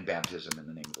baptism in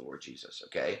the name of the Lord Jesus.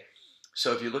 Okay,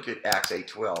 so if you look at Acts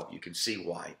 8:12, you can see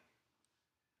why.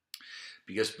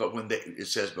 But when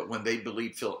they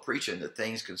believed Philip preaching the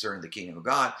things concerning the kingdom of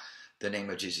God, the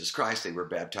name of Jesus Christ, they were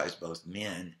baptized, both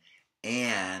men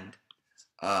and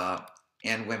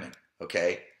women.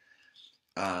 Okay,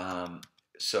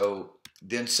 so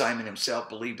then Simon himself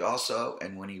believed also,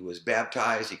 and when he was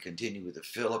baptized, he continued with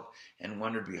Philip and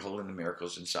wondered, beholding the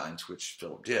miracles and signs which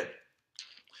Philip did.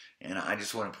 And I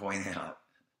just want to point out,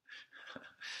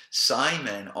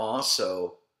 Simon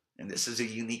also, and this is a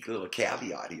unique little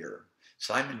caveat here,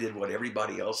 Simon did what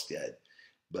everybody else did,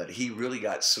 but he really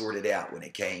got sorted out when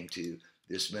it came to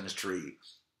this ministry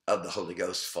of the Holy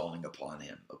Ghost falling upon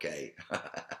him, okay?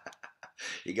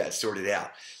 He got sorted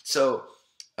out. So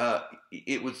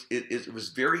it was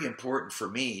very important for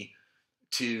me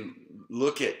to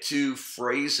look at two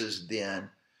phrases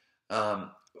then.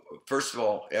 First of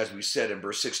all, as we said in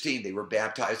verse 16, they were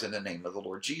baptized in the name of the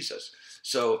Lord Jesus.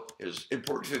 So it was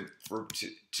important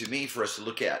to me for us to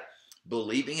look at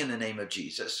believing in the name of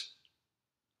Jesus,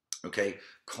 okay,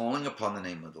 calling upon the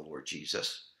name of the Lord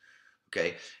Jesus,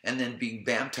 okay, and then being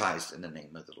baptized in the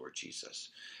name of the Lord Jesus.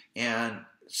 And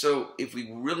so if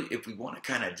we want to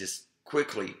kind of just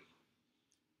quickly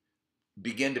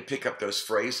begin to pick up those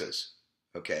phrases,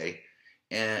 okay,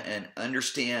 and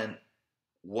understand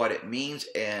what it means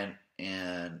and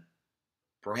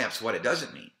perhaps what it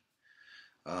doesn't mean,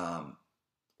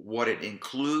 what it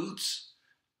includes,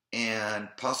 and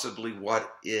possibly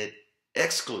what it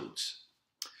excludes,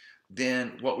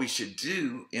 then what we should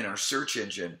do in our search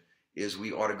engine is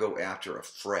we ought to go after a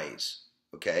phrase,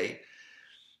 okay,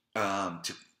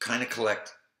 to kind of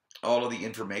collect all of the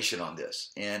information on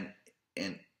this. And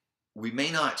we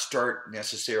may not start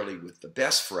necessarily with the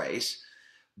best phrase,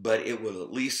 but it will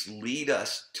at least lead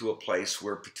us to a place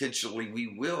where potentially we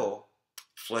will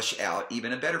flesh out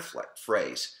even a better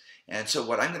phrase. And so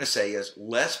what I'm going to say is,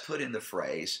 let's put in the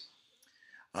phrase,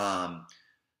 the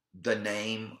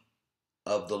name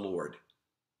of the Lord.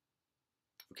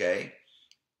 Okay?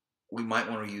 We might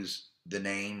want to use the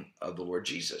name of the Lord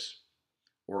Jesus,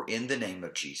 or in the name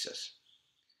of Jesus.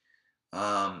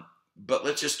 But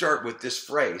let's just start with this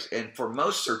phrase. And for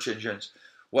most search engines,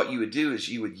 what you would do is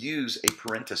you would use a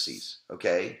parentheses,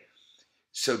 okay?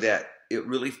 So that it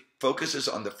really focuses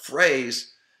on the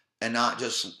phrase and not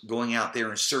just going out there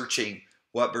and searching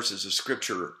what verses of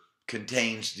scripture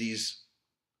contains these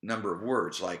number of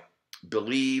words, like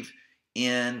believe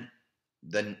in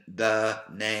the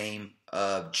name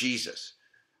of Jesus,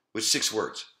 with 6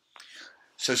 words.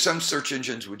 So some search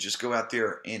engines would just go out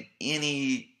there, in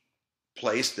any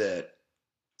place that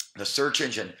the search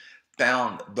engine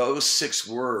found those 6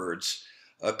 words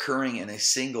occurring in a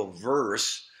single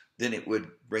verse, then it would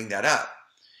bring that up.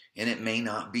 And it may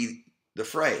not be the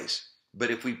phrase. But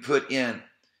if we put in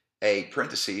a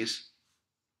parentheses,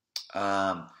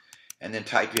 and then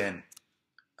type in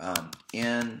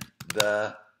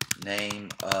the name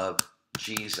of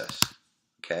Jesus,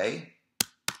 okay?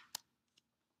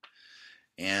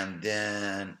 And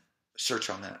then search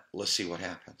on that. Let's see what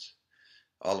happens.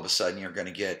 All of a sudden, you're going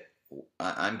to get,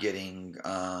 I'm getting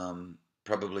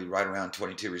probably right around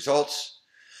 22 results.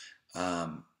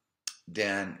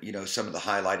 Then, some of the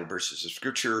highlighted verses of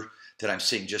scripture that I'm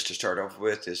seeing just to start off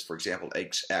with is, for example,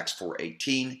 Acts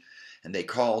 4:18. And they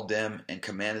called them and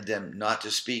commanded them not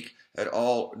to speak at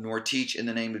all, nor teach in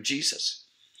the name of Jesus.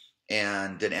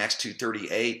 And then Acts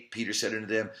 2:38, Peter said unto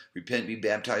them, repent, be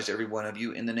baptized, every one of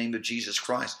you, in the name of Jesus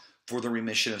Christ, for the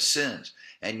remission of sins,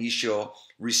 and ye shall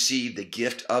receive the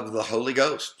gift of the Holy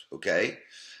Ghost. Okay,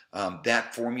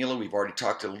 that formula, we've already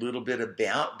talked a little bit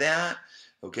about that.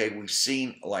 Okay, we've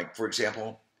seen, like, for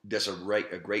example, there's a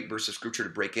great verse of scripture to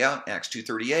break out, Acts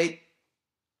 2:38.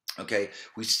 Okay,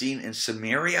 we've seen in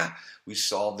Samaria, we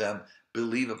saw them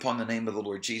believe upon the name of the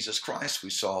Lord Jesus Christ. We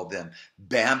saw them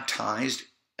baptized,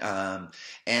 and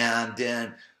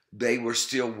then they were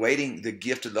still waiting. The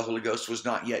gift of the Holy Ghost was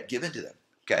not yet given to them,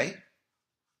 okay?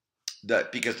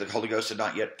 Because the Holy Ghost had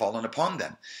not yet fallen upon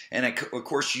them. And of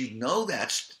course,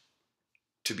 that's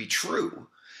to be true,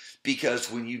 because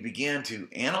when you began to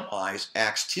analyze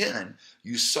Acts 10,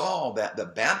 you saw that the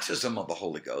baptism of the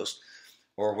Holy Ghost,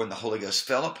 or when the Holy Ghost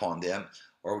fell upon them,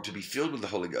 or to be filled with the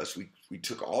Holy Ghost, we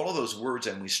took all of those words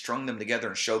and we strung them together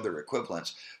and showed their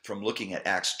equivalents from looking at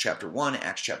Acts chapter 1,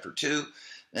 Acts chapter 2,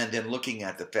 and then looking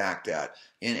at the fact that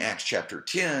in Acts chapter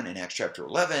 10 and Acts chapter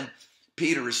 11,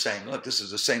 Peter is saying, look, this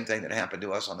is the same thing that happened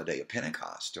to us on the day of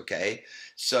Pentecost, okay?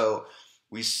 So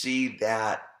we see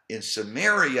that in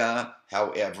Samaria,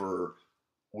 however,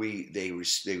 they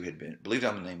had been believed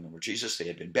on the name of the Lord Jesus. They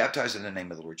had been baptized in the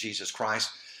name of the Lord Jesus Christ.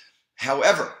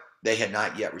 However, they had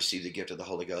not yet received the gift of the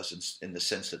Holy Ghost in the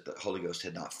sense that the Holy Ghost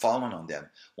had not fallen on them.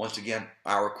 Once again,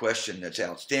 our question that's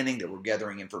outstanding that we're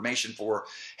gathering information for,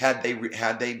 had they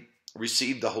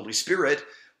received the Holy Spirit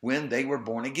when they were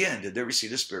born again? Did they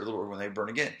receive the Spirit of the Lord when they were born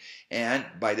again? And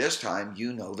by this time,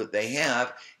 you know that they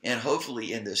have. And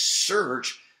hopefully in this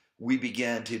search, we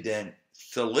began to then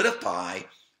solidify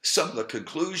some of the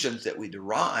conclusions that we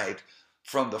derived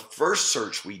from the first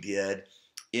search we did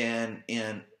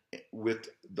with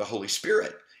the Holy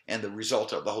Spirit and the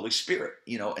result of the Holy Spirit,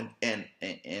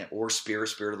 or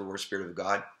Spirit of the Lord, Spirit of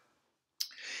God.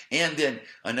 And then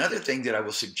another thing that I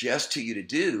will suggest to you to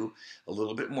do, a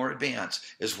little bit more advanced,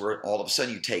 is where all of a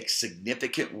sudden you take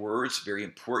significant words, very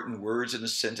important words in the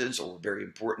sentence, or very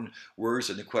important words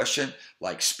in the question,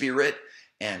 like Spirit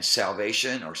and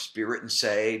salvation, or Spirit and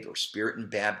saved, or Spirit and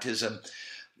baptism,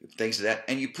 things like that,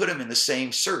 and you put them in the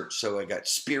same search. So I got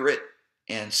Spirit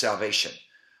and salvation,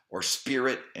 or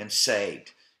Spirit and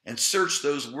saved, and search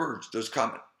those words, those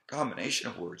combination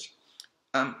of words.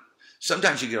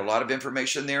 Sometimes you get a lot of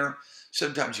information there.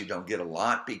 Sometimes you don't get a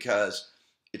lot, because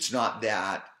it's not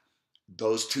that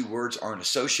those two words aren't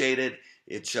associated.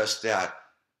 It's just that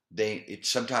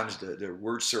sometimes the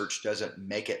word search doesn't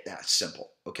make it that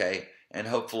simple, okay? And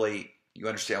hopefully You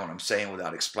understand what I'm saying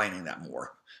without explaining that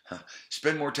more.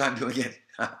 Spend more time doing it,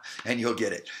 and you'll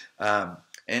get it.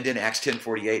 And in Acts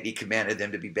 10:48, he commanded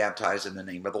them to be baptized in the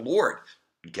name of the Lord.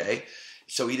 Okay,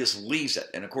 so he just leaves it.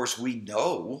 And of course, we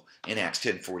know in Acts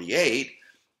 10:48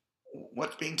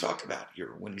 what's being talked about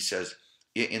here when he says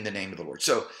in the name of the Lord.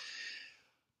 So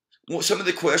some of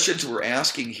the questions we're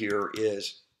asking here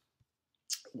is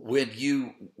when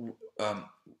you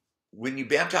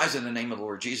baptize in the name of the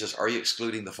Lord Jesus, are you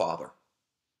excluding the Father?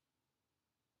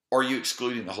 Are you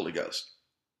excluding the Holy Ghost?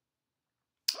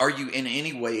 Are you in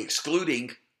any way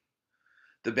excluding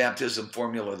the baptism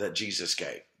formula that Jesus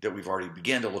gave, that we've already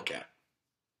began to look at?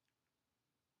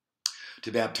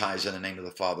 To baptize in the name of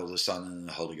the Father, the Son, and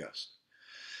the Holy Ghost.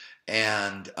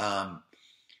 And,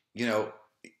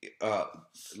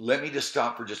 let me just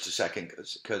stop for just a second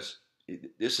because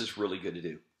this is really good to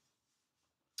do.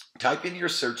 Type in your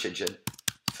search engine,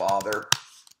 Father,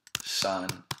 Son,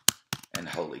 and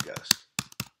Holy Ghost.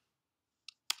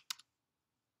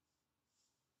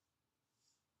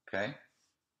 Okay?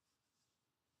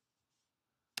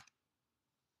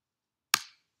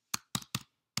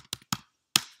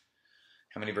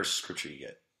 How many verses of scripture you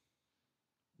get?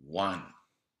 One.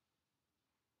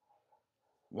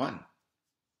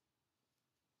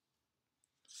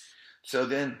 So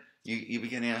then you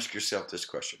begin to ask yourself this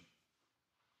question.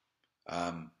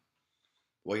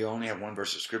 Well, you only have one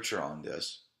verse of scripture on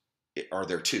this. Are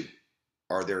there two?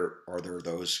 Are there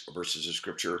those verses of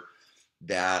scripture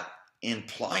that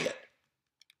imply it?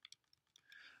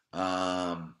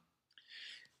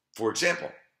 For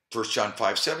example, 1 John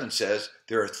 5:7 says,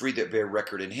 there are three that bear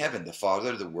record in heaven: the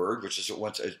Father, the Word, which is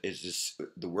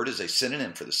the Word is a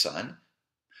synonym for the Son.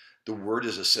 The Word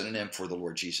is a synonym for the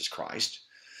Lord Jesus Christ.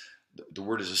 The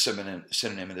Word is a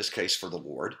synonym in this case for the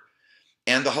Lord,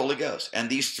 and the Holy Ghost. And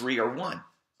these three are one.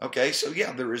 Okay, so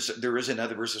yeah, there is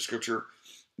another verse of scripture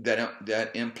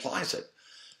that implies it.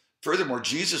 Furthermore,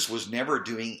 Jesus was never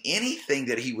doing anything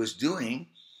that he was doing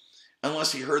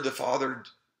unless he heard the Father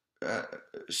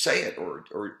say it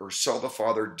or saw the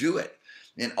Father do it.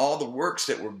 And all the works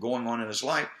that were going on in his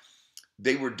life,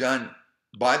 they were done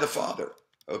by the Father.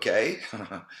 Okay,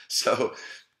 so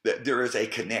there is a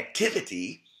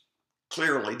connectivity.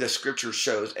 Clearly, the scripture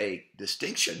shows a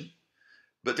distinction,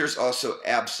 but there's also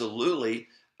absolutely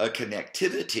a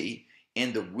connectivity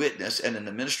in the witness and in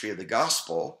the ministry of the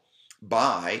gospel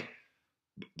by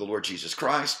the Lord Jesus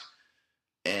Christ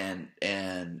and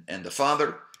the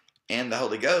Father and the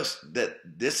Holy Ghost, that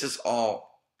this is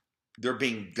all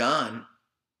being done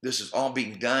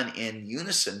in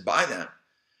unison by them.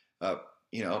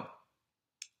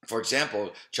 For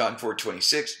example, John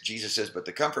 4:26, Jesus says, but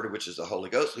the Comforter, which is the Holy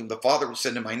Ghost, whom the Father will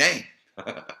send in my name.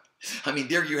 I mean,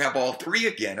 there you have all three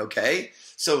again, okay?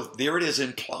 So there it is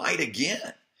implied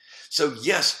again. So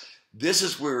yes, this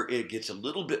is where it gets a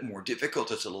little bit more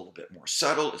difficult. It's a little bit more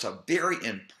subtle. It's a very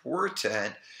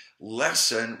important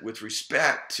lesson with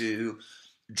respect to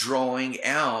drawing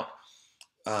out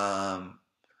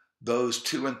those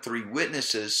 2 and 3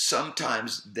 witnesses,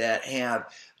 sometimes that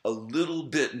have a little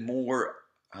bit more,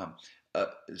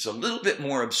 it's a little bit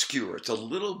more obscure. It's a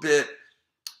little bit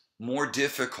more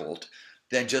difficult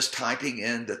than just typing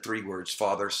in the 3 words,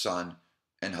 Father, Son,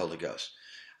 and Holy Ghost.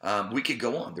 We could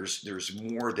go on. There's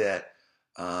more that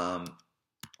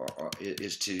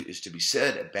is to be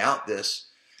said about this.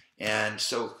 And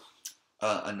so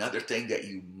another thing that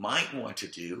you might want to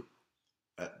do,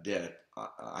 that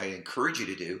I encourage you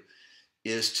to do,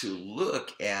 is to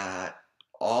look at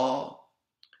all,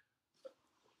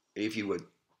 if you would,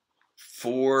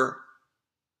 4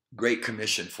 Great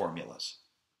Commission formulas,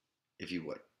 if you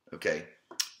would. Okay.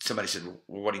 Somebody said,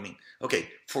 well, what do you mean? Okay.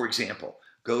 For example,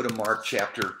 go to Mark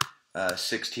chapter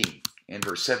 16 and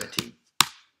verse 17.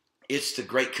 It's the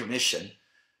Great Commission,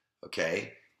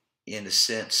 okay, in the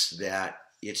sense that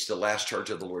it's the last charge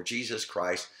of the Lord Jesus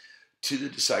Christ to the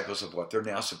disciples of what they're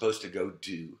now supposed to go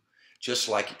do, just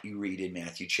like you read in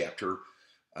Matthew chapter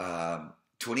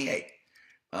 28.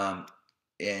 And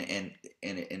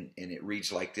it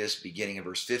reads like this, beginning in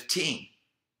verse 15.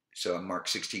 So in Mark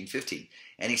 16:15.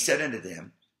 And he said unto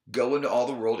them, go into all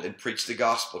the world and preach the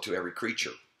gospel to every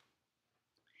creature.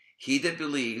 He that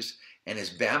believes and is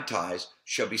baptized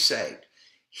shall be saved.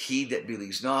 He that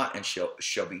believes not and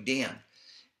shall be damned.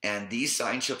 And these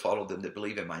signs shall follow them that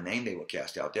believe in my name. They will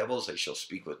cast out devils. They shall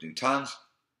speak with new tongues.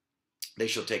 They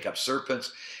shall take up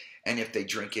serpents. And if they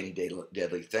drink any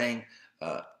deadly thing,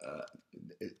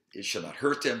 it shall not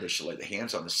hurt them. They shall lay the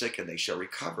hands on the sick and they shall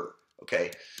recover.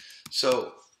 Okay,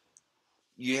 so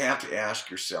you have to ask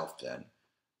yourself then,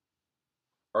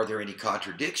 are there any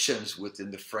contradictions within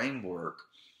the framework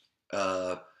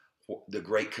of the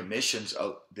great commissions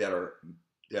that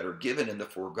are given in the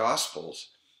four Gospels?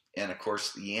 And of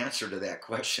course, the answer to that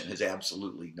question is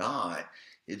absolutely not.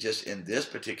 It just, in this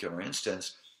particular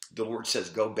instance, the Lord says,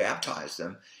 go baptize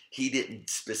them. He didn't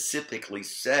specifically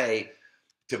say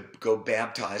to go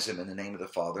baptize them in the name of the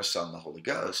Father, Son, and the Holy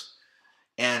Ghost.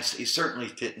 And he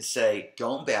certainly didn't say,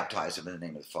 don't baptize them in the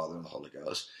name of the Father and the Holy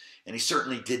Ghost. And he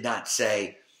certainly did not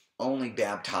say, only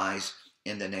baptize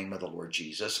in the name of the Lord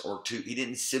Jesus. He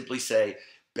didn't simply say,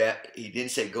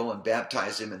 go and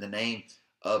baptize him in the name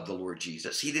of the Lord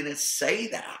Jesus. He didn't say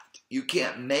that. You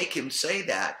can't make him say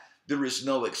that. There is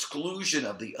no exclusion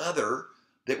of the other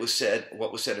that was said,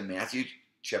 what was said in Matthew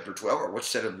chapter 12, or what's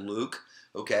said in Luke,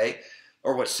 okay,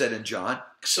 or what's said in John.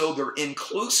 So they're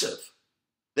inclusive.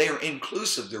 They are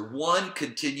inclusive. They're one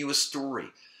continuous story.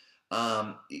 There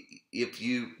are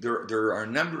a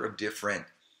number of different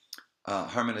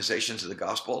harmonizations of the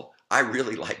gospel. I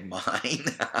really like mine.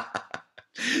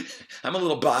 I'm a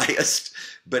little biased,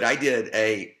 but I did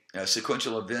a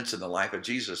sequential events in the life of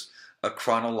Jesus, a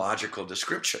chronological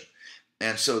description.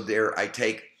 And so there I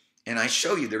take, and I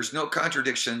show you there's no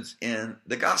contradictions in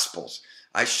the Gospels.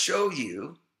 I show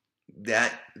you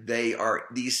that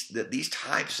these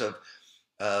types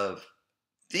of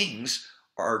things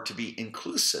are to be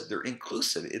inclusive. They're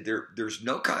inclusive. There's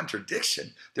no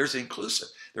contradiction. They're inclusive.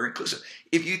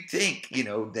 If you think,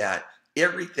 that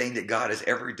everything that God has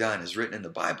ever done is written in the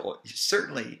Bible,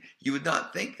 certainly you would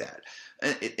not think that.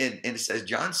 And it says,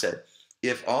 John said,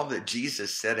 if all that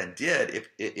Jesus said and did,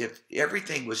 if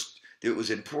everything that was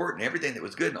important, everything that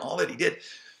was good, and all that he did,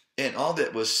 and all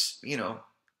that was,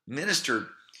 ministered,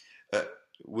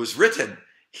 was written,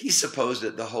 he supposed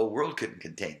that the whole world couldn't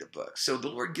contain the book. So the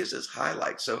Lord gives us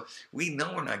highlights. So we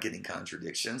know we're not getting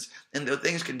contradictions. And though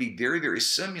things can be very, very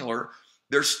similar,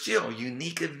 they're still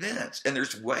unique events. And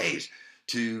there's ways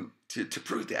to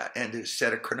prove that and to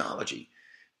set a chronology.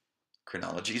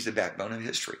 Chronology is the backbone of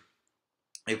history.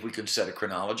 If we can set a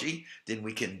chronology, then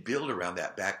we can build around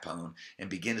that backbone and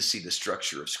begin to see the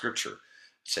structure of Scripture.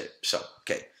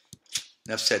 Okay,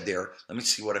 enough said there. Let me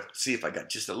see if I got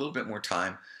just a little bit more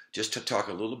time just to talk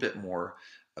a little bit more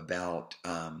about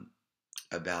the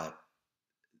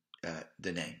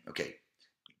name. Okay,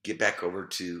 get back over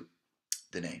to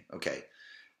the name. Okay,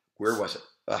 where was it?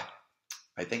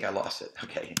 I think I lost it.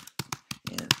 Okay,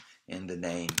 in the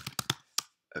name.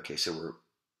 Okay, so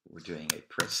we're doing a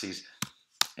parentheses,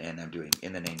 and I'm doing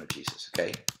in the name of Jesus.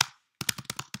 Okay.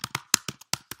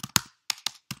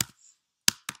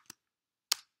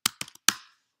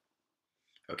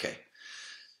 Okay.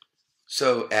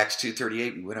 So Acts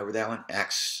 2:38, we went over that one.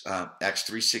 Acts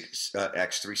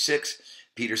 3:6.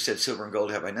 Peter said, "Silver and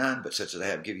gold have I none, but such as I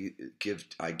have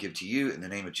I give to you in the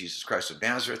name of Jesus Christ of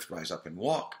Nazareth. Rise up and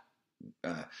walk."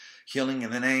 Healing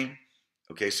in the name.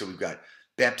 Okay, so we've got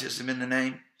baptism in the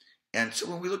name, and so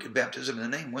when we look at baptism in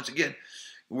the name, once again,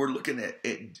 we're looking at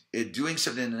doing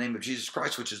something in the name of Jesus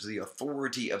Christ, which is the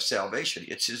authority of salvation.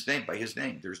 It's his name, by his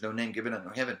name. There's no name given under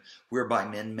heaven whereby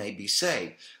men may be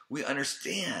saved. We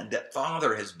understand that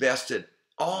Father has vested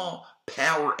all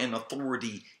power and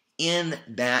authority in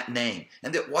that name.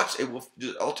 And that it will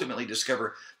ultimately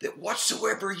discover that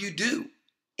whatsoever you do,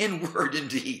 in word and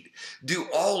deed, do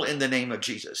all in the name of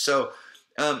Jesus. So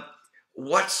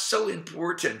what's so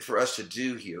important for us to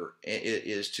do here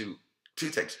is two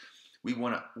things. We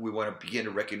want to begin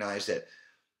to recognize that,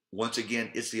 once again,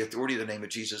 it's the authority of the name of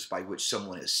Jesus by which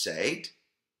someone is saved.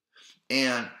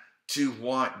 And to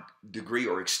what degree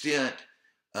or extent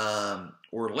or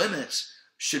limits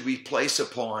should we place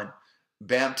upon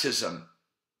baptism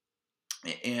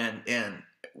and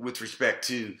with respect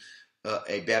to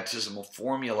a baptismal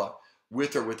formula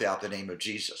with or without the name of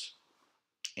Jesus.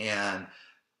 And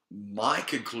my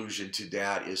conclusion to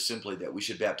that is simply that we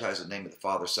should baptize in the name of the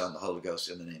Father, Son, and the Holy Ghost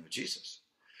in the name of Jesus.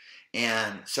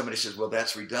 And somebody says, well,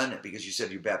 that's redundant because you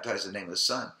said you baptize in the name of the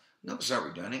Son. No, it's not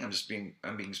redundant.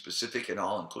 I'm being specific and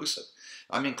all-inclusive.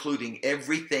 I'm including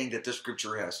everything that the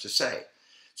Scripture has to say.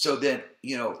 So then,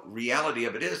 reality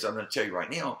of it is, I'm going to tell you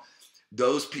right now,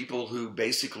 those people who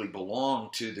basically belong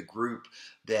to the group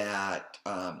that,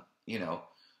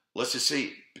 let's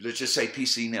just say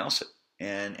P.C. Nelson.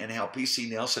 And how P.C.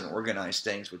 Nelson organized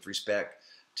things with respect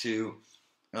to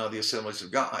the Assemblies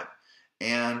of God.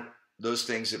 And those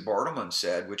things that Bartleman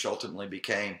said, which ultimately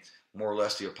became more or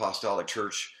less the Apostolic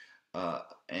Church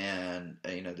and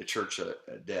the church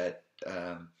that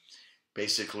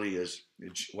basically is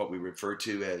what we refer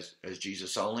to as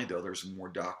Jesus only, though there's more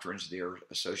doctrines there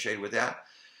associated with that.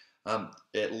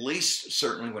 At least,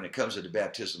 certainly when it comes to the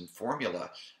baptism formula,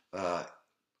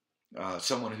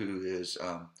 someone who is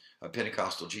a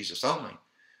Pentecostal Jesus only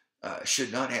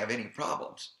should not have any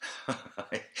problems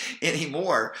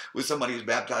anymore with somebody who's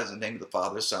baptized in the name of the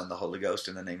Father, Son, the Holy Ghost,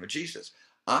 in the name of Jesus.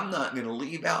 I'm not going to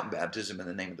leave out baptism in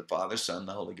the name of the Father, Son,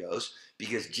 the Holy Ghost,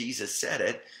 because Jesus said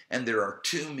it, and there are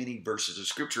too many verses of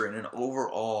Scripture and an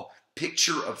overall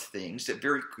picture of things that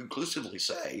very conclusively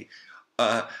say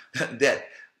that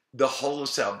the whole of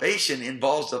salvation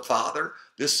involves the Father,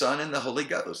 the Son, and the Holy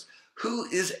Ghost. Who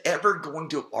is ever going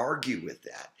to argue with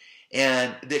that?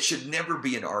 And that should never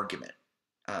be an argument.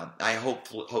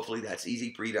 Hopefully that's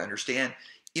easy for you to understand.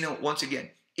 Once again,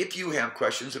 if you have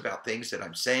questions about things that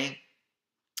I'm saying,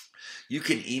 you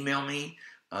can email me,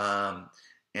 and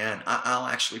I'll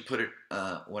actually put it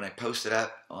when I post it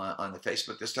up on the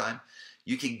Facebook this time.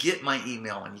 You can get my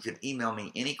email, and you can email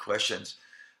me any questions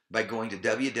by going to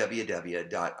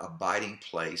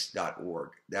www.abidingplace.org.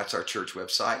 That's our church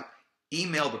website.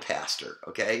 Email the pastor,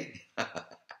 okay?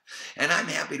 And I'm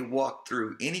happy to walk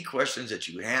through any questions that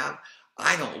you have.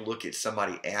 I don't look at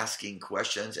somebody asking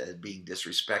questions as being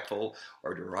disrespectful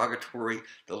or derogatory.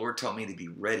 The Lord told me to be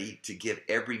ready to give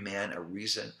every man a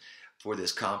reason for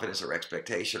this confidence or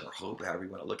expectation or hope, however you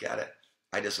want to look at it.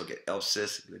 I just look at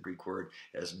elpsis, the Greek word,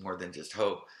 as more than just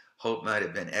hope. Hope might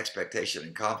have been expectation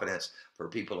and confidence for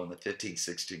people in the 15th,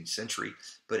 16th century,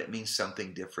 but it means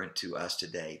something different to us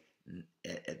today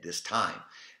at this time.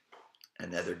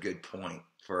 Another good point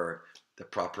for the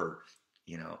proper,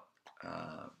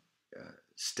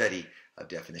 study of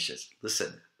definitions.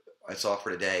 Listen, that's all for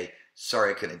today.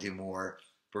 Sorry I couldn't do more.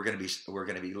 We're going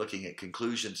to be looking at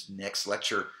conclusions next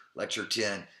lecture, lecture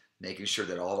 10, making sure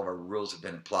that all of our rules have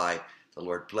been applied. The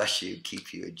Lord bless you,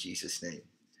 keep you in Jesus' name.